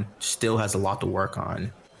work on, still has a lot to work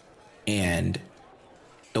on, and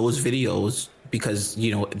those videos, because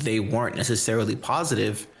they weren't necessarily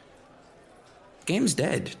positive, game's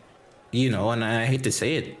dead, and I hate to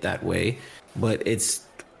say it that way, but it's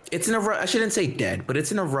in a I shouldn't say dead, but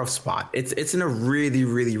it's in a rough spot. It's in a really,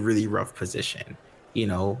 really, really rough position.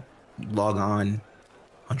 Log on,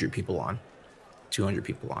 100 people on, 200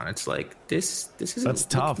 people on. It's like this is, that's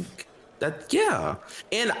tough.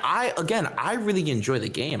 And I really enjoy the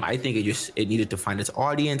game. I think it needed to find its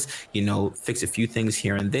audience, fix a few things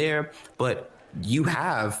here and there, but you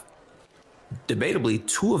have debatably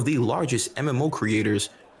two of the largest MMO creators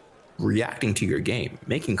reacting to your game,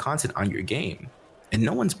 making content on your game, and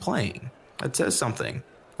no one's playing. That says something,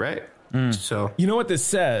 right? So you know what this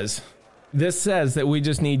says? This says that we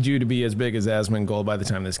just need you to be as big as Asmongold by the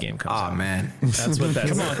time this game comes out. Oh, man. That's what that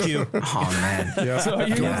says. Come on, Q. Oh, man. Yeah. So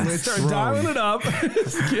you start dialing it up.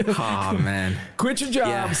 Oh, man. Quit your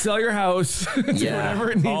job, sell your house, do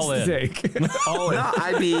whatever it needs to take. All in. No,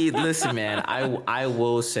 I mean, listen, man, I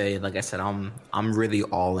will say, like I said, I'm really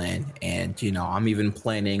all in. And, I'm even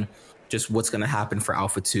planning just what's going to happen for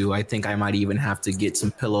Alpha 2. I think I might even have to get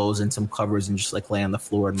some pillows and some covers and just like lay on the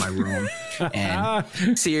floor in my room.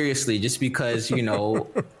 And seriously, just because, you know,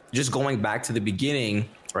 just going back to the beginning,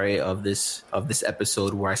 right, of this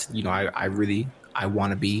episode where I said, you know, I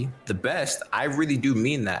want to be the best. I really do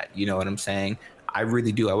mean that. You know what I'm saying? I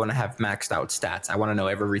really do. I want to have maxed out stats. I want to know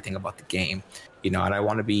everything about the game, you know, and I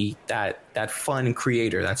want to be that fun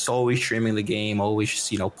creator that's always streaming the game,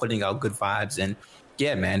 always, you know, putting out good vibes. And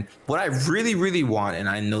yeah, man, what I really, really want, and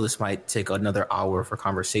I know this might take another hour for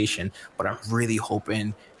conversation, but I'm really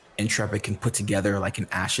hoping Intrepid can put together like an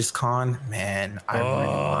Ashes Con. Man, I really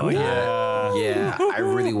want that. Yeah, I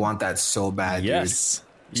really want that so bad, dude. Yes.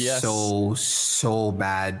 So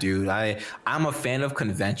bad, dude. I'm a fan of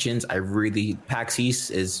conventions. PAX East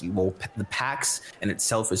is, well, the PAX in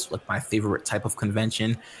itself is like my favorite type of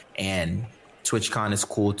convention, and TwitchCon is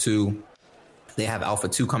cool too. They have Alpha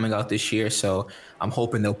 2 coming out this year, so I'm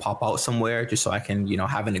hoping they'll pop out somewhere just so I can, you know,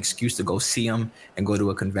 have an excuse to go see them and go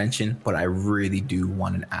to a convention. But I really do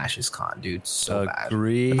want an Ashes Con, dude. So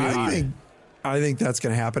Agreed. bad. I think that's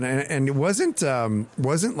going to happen, and it wasn't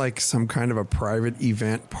like some kind of a private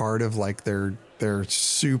event part of like their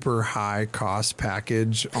super high cost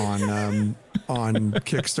package on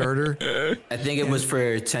Kickstarter. I think it was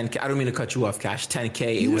for 10K. I don't mean to cut you off, Cash.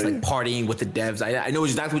 10K. It was like partying with the devs. I know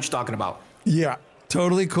exactly what you're talking about. Yeah,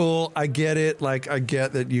 totally cool. I get it. Like I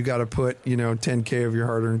get that you got to put, you know, 10K of your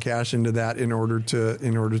hard-earned cash into that in order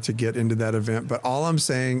to get into that event. But all I'm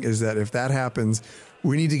saying is that if that happens,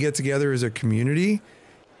 we need to get together as a community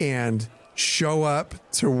and show up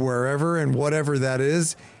to wherever and whatever that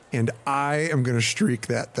is. And I am going to streak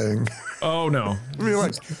that thing. Oh, no. Be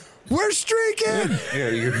like, we're streaking.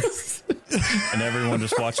 And everyone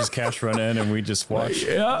just watches Cash run in and we just watch.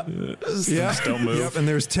 Yeah. Just don't move. Yep. And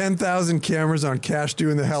there's 10,000 cameras on Cash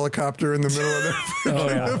doing the helicopter in the middle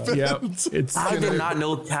of the Yep. I did not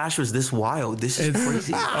know Cash was this wild. This is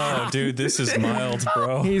crazy. Oh, dude, this is mild,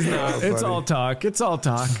 bro. He's not. It's all talk. It's all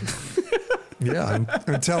talk. Yeah,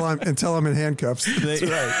 until I'm in handcuffs. That's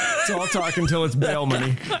right. It's all talk until it's bail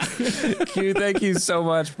money. Q, thank you so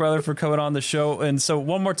much, brother, for coming on the show. And so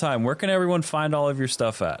one more time, where can everyone find all of your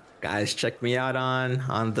stuff at? Guys, check me out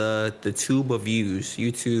on the tube of views.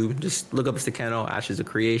 YouTube, just look up SticQeno, Ashes of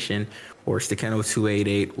Creation, or SticQeno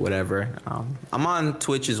 288, whatever. I'm on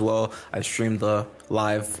Twitch as well. I stream the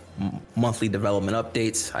live monthly development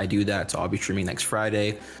updates. I do that, so I'll be streaming next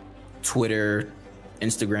Friday. Twitter,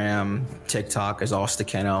 Instagram, TikTok is all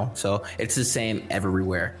SticQeno. So it's the same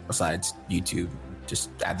everywhere besides YouTube. Just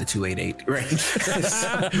add the 288, right?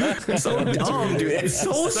 So dumb, dude. It's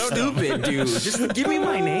so stupid, dude. Just give me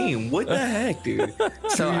my name. What the heck, dude?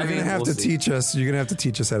 So you're gonna have to teach us. You're gonna have to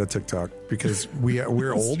teach us how to TikTok because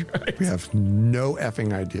we're old. Right. We have no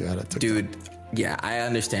effing idea how to TikTok. Dude, yeah, I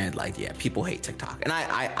understand. Like, yeah, people hate TikTok, and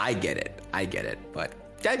I get it. I get it. But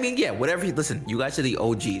I mean, yeah, whatever. Listen, you guys are the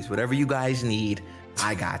OGs. Whatever you guys need,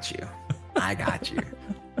 I got you. I got you.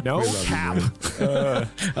 No cap. I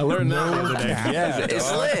learned that today. Yeah,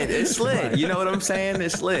 it's lit. It's lit. You know what I'm saying?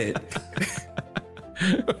 It's lit.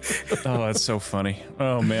 Oh, that's so funny.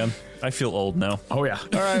 Oh, man. I feel old now. Oh, yeah.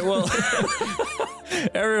 All right, well,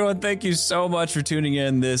 everyone, thank you so much for tuning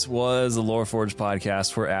in. This was the Lore Forge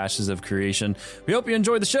podcast for Ashes of Creation. We hope you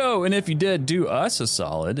enjoyed the show, and if you did, do us a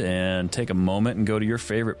solid and take a moment and go to your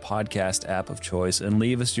favorite podcast app of choice and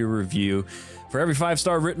leave us your review. For every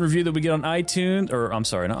 5-star written review that we get on iTunes, or I'm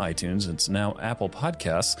sorry, not iTunes, it's now Apple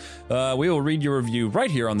Podcasts, we will read your review right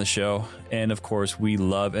here on the show. And of course, we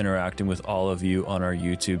love interacting with all of you on our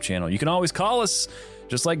YouTube channel. You can always call us,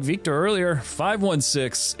 just like Victor earlier,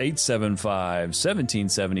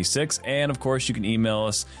 516-875-1776. And of course, you can email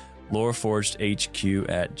us,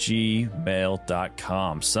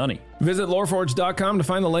 loreforgedhq@gmail.com. Sonny. Visit loreforge.com to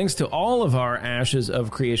find the links to all of our Ashes of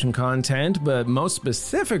Creation content, but most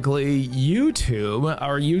specifically YouTube.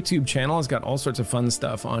 Our YouTube channel has got all sorts of fun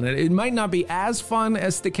stuff on it. It might not be as fun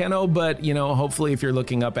as SticQeno, but you know, hopefully if you're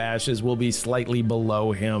looking up Ashes, we'll be slightly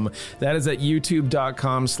below him. That is at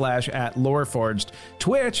youtube.com/@loreforged.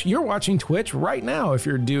 Twitch, you're watching Twitch right now if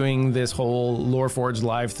you're doing this whole Loreforged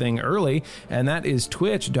live thing early, and that is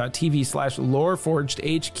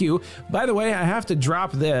twitch.tv/loreforgedhq. By the way, I have to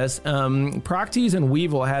drop this. Proctees and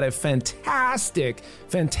Weevil had a fantastic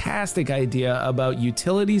idea about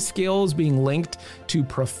utility skills being linked to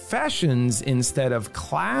professions instead of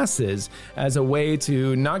classes as a way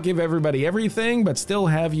to not give everybody everything, but still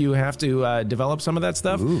have to develop some of that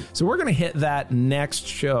stuff. Ooh. So we're going to hit that next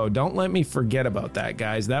show. Don't let me forget about that,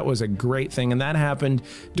 guys. That was a great thing. And that happened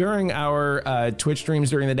during our Twitch streams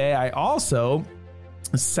during the day. I also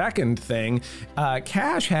Second thing,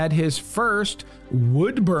 Cash had his first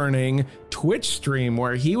wood burning Twitch stream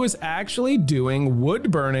where he was actually doing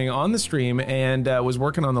wood burning on the stream and was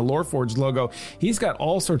working on the Loreforged logo. He's got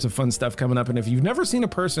all sorts of fun stuff coming up. And if you've never seen a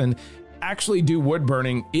person actually do wood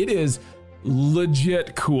burning, it is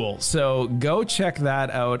legit cool. So go check that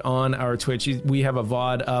out on our Twitch. We have a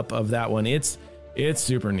VOD up of that one. It's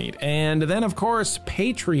super neat. And then, of course,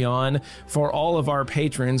 Patreon for all of our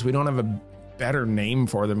patrons. We don't have a better name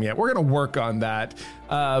for them yet. We're going to work on that.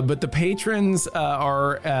 But the patrons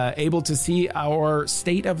are able to see our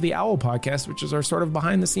State of the Owl podcast, which is our sort of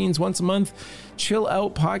behind the scenes once a month chill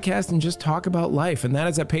out podcast and just talk about life. And that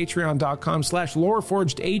is at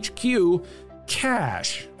patreon.com/loreforgedhq.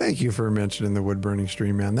 Cash. Thank you for mentioning the wood burning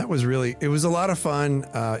stream, man. That was it was a lot of fun.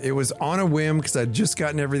 It was on a whim because I'd just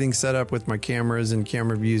gotten everything set up with my cameras and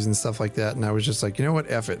camera views and stuff like that. And I was just like, you know what?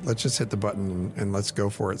 F it. Let's just hit the button and let's go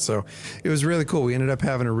for it. So it was really cool. We ended up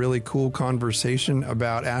having a really cool conversation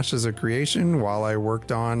about Ashes of Creation while I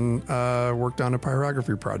worked on a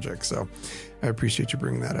pyrography project. So I appreciate you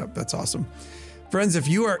bringing that up. That's awesome. Friends, if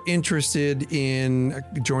you are interested in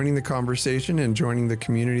joining the conversation and joining the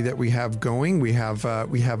community that we have going, we have a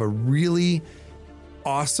really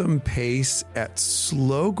awesome pace at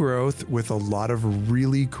slow growth with a lot of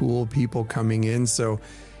really cool people coming in. So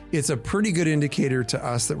it's a pretty good indicator to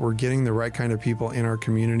us that we're getting the right kind of people in our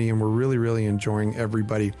community, and we're really, really enjoying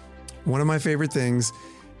everybody. One of my favorite things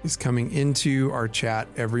is coming into our chat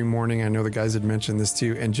every morning. I know the guys had mentioned this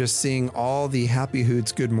too, and just seeing all the happy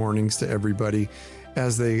hoots, good mornings to everybody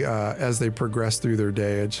as they progress through their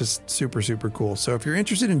day. It's just super, super cool. So if you're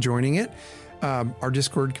interested in joining it, our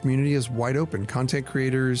Discord community is wide open. Content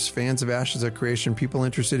creators, fans of Ashes of Creation, people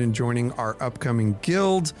interested in joining our upcoming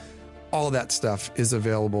guild, all that stuff is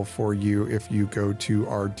available for you if you go to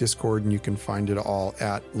our Discord, and you can find it all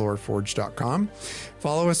at loreforge.com.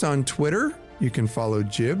 Follow us on Twitter. You can follow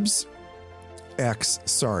Jibs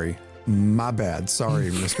sorry, my bad.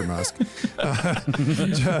 Sorry, Mr. Musk.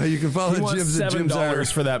 You can follow Jibs at Jibs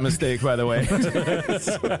 $7 for that mistake, by the way.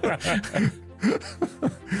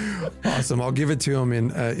 Awesome. I'll give it to him in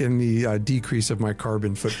the decrease of my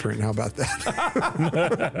carbon footprint. How about that?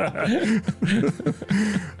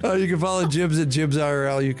 You can follow Jibs at Jibs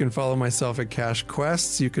IRL. You can follow myself at Cash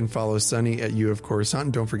Quests. You can follow Sunny at You of Course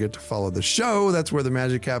Hunt. Don't forget to follow the show. That's where the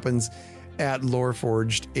magic happens, at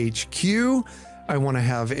Loreforged HQ. I want to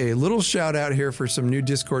have a little shout out here for some new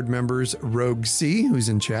Discord members: Rogue C, who's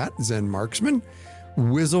in chat, Zen Marksman,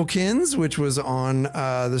 Wizzlekins, which was on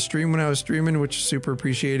the stream when I was streaming, which is super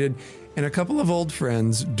appreciated, and a couple of old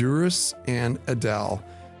friends, Durus and Adele.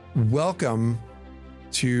 Welcome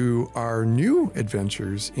to our new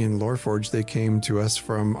adventures in Loreforge. They came to us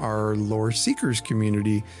from our Lore Seekers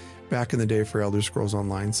community back in the day for Elder Scrolls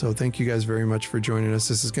Online. So thank you guys very much for joining us.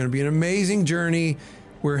 This is going to be an amazing journey.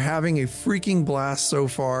 We're having a freaking blast so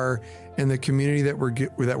far, and the community that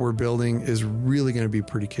we're building is really going to be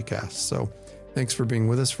pretty kick-ass. So thanks for being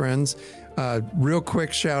with us, friends. Real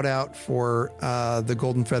quick shout out for the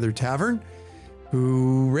Golden Feather Tavern,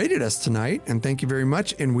 who rated us tonight, and thank you very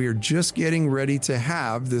much. And we are just getting ready to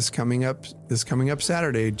have this coming up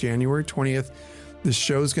Saturday, January 20th. This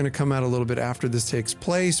show is going to come out a little bit after this takes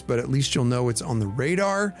place, but at least you'll know it's on the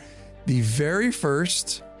radar. The very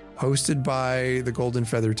first, hosted by the Golden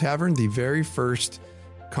Feather Tavern, the very first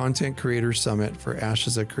Content Creator Summit for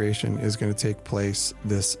Ashes of Creation is going to take place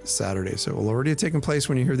this Saturday. So it will already have taken place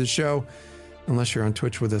when you hear the show, unless you're on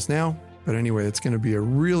Twitch with us now. But anyway, it's going to be a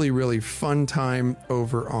really, really fun time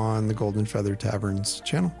over on the Golden Feather Tavern's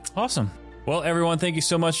channel. Awesome. Well, everyone, thank you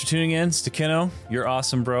so much for tuning in. SticQeno, you're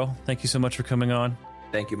awesome, bro. Thank you so much for coming on.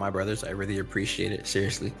 Thank you, my brothers. I really appreciate it.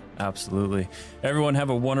 Seriously. Absolutely. Everyone, have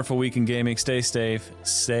a wonderful week in gaming. Stay safe.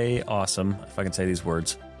 Stay awesome. If I can say these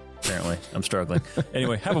words. Apparently, I'm struggling.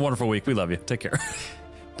 Anyway, have a wonderful week. We love you. Take care.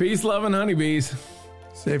 Peace, love, and honeybees.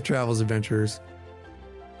 Safe travels, adventurers.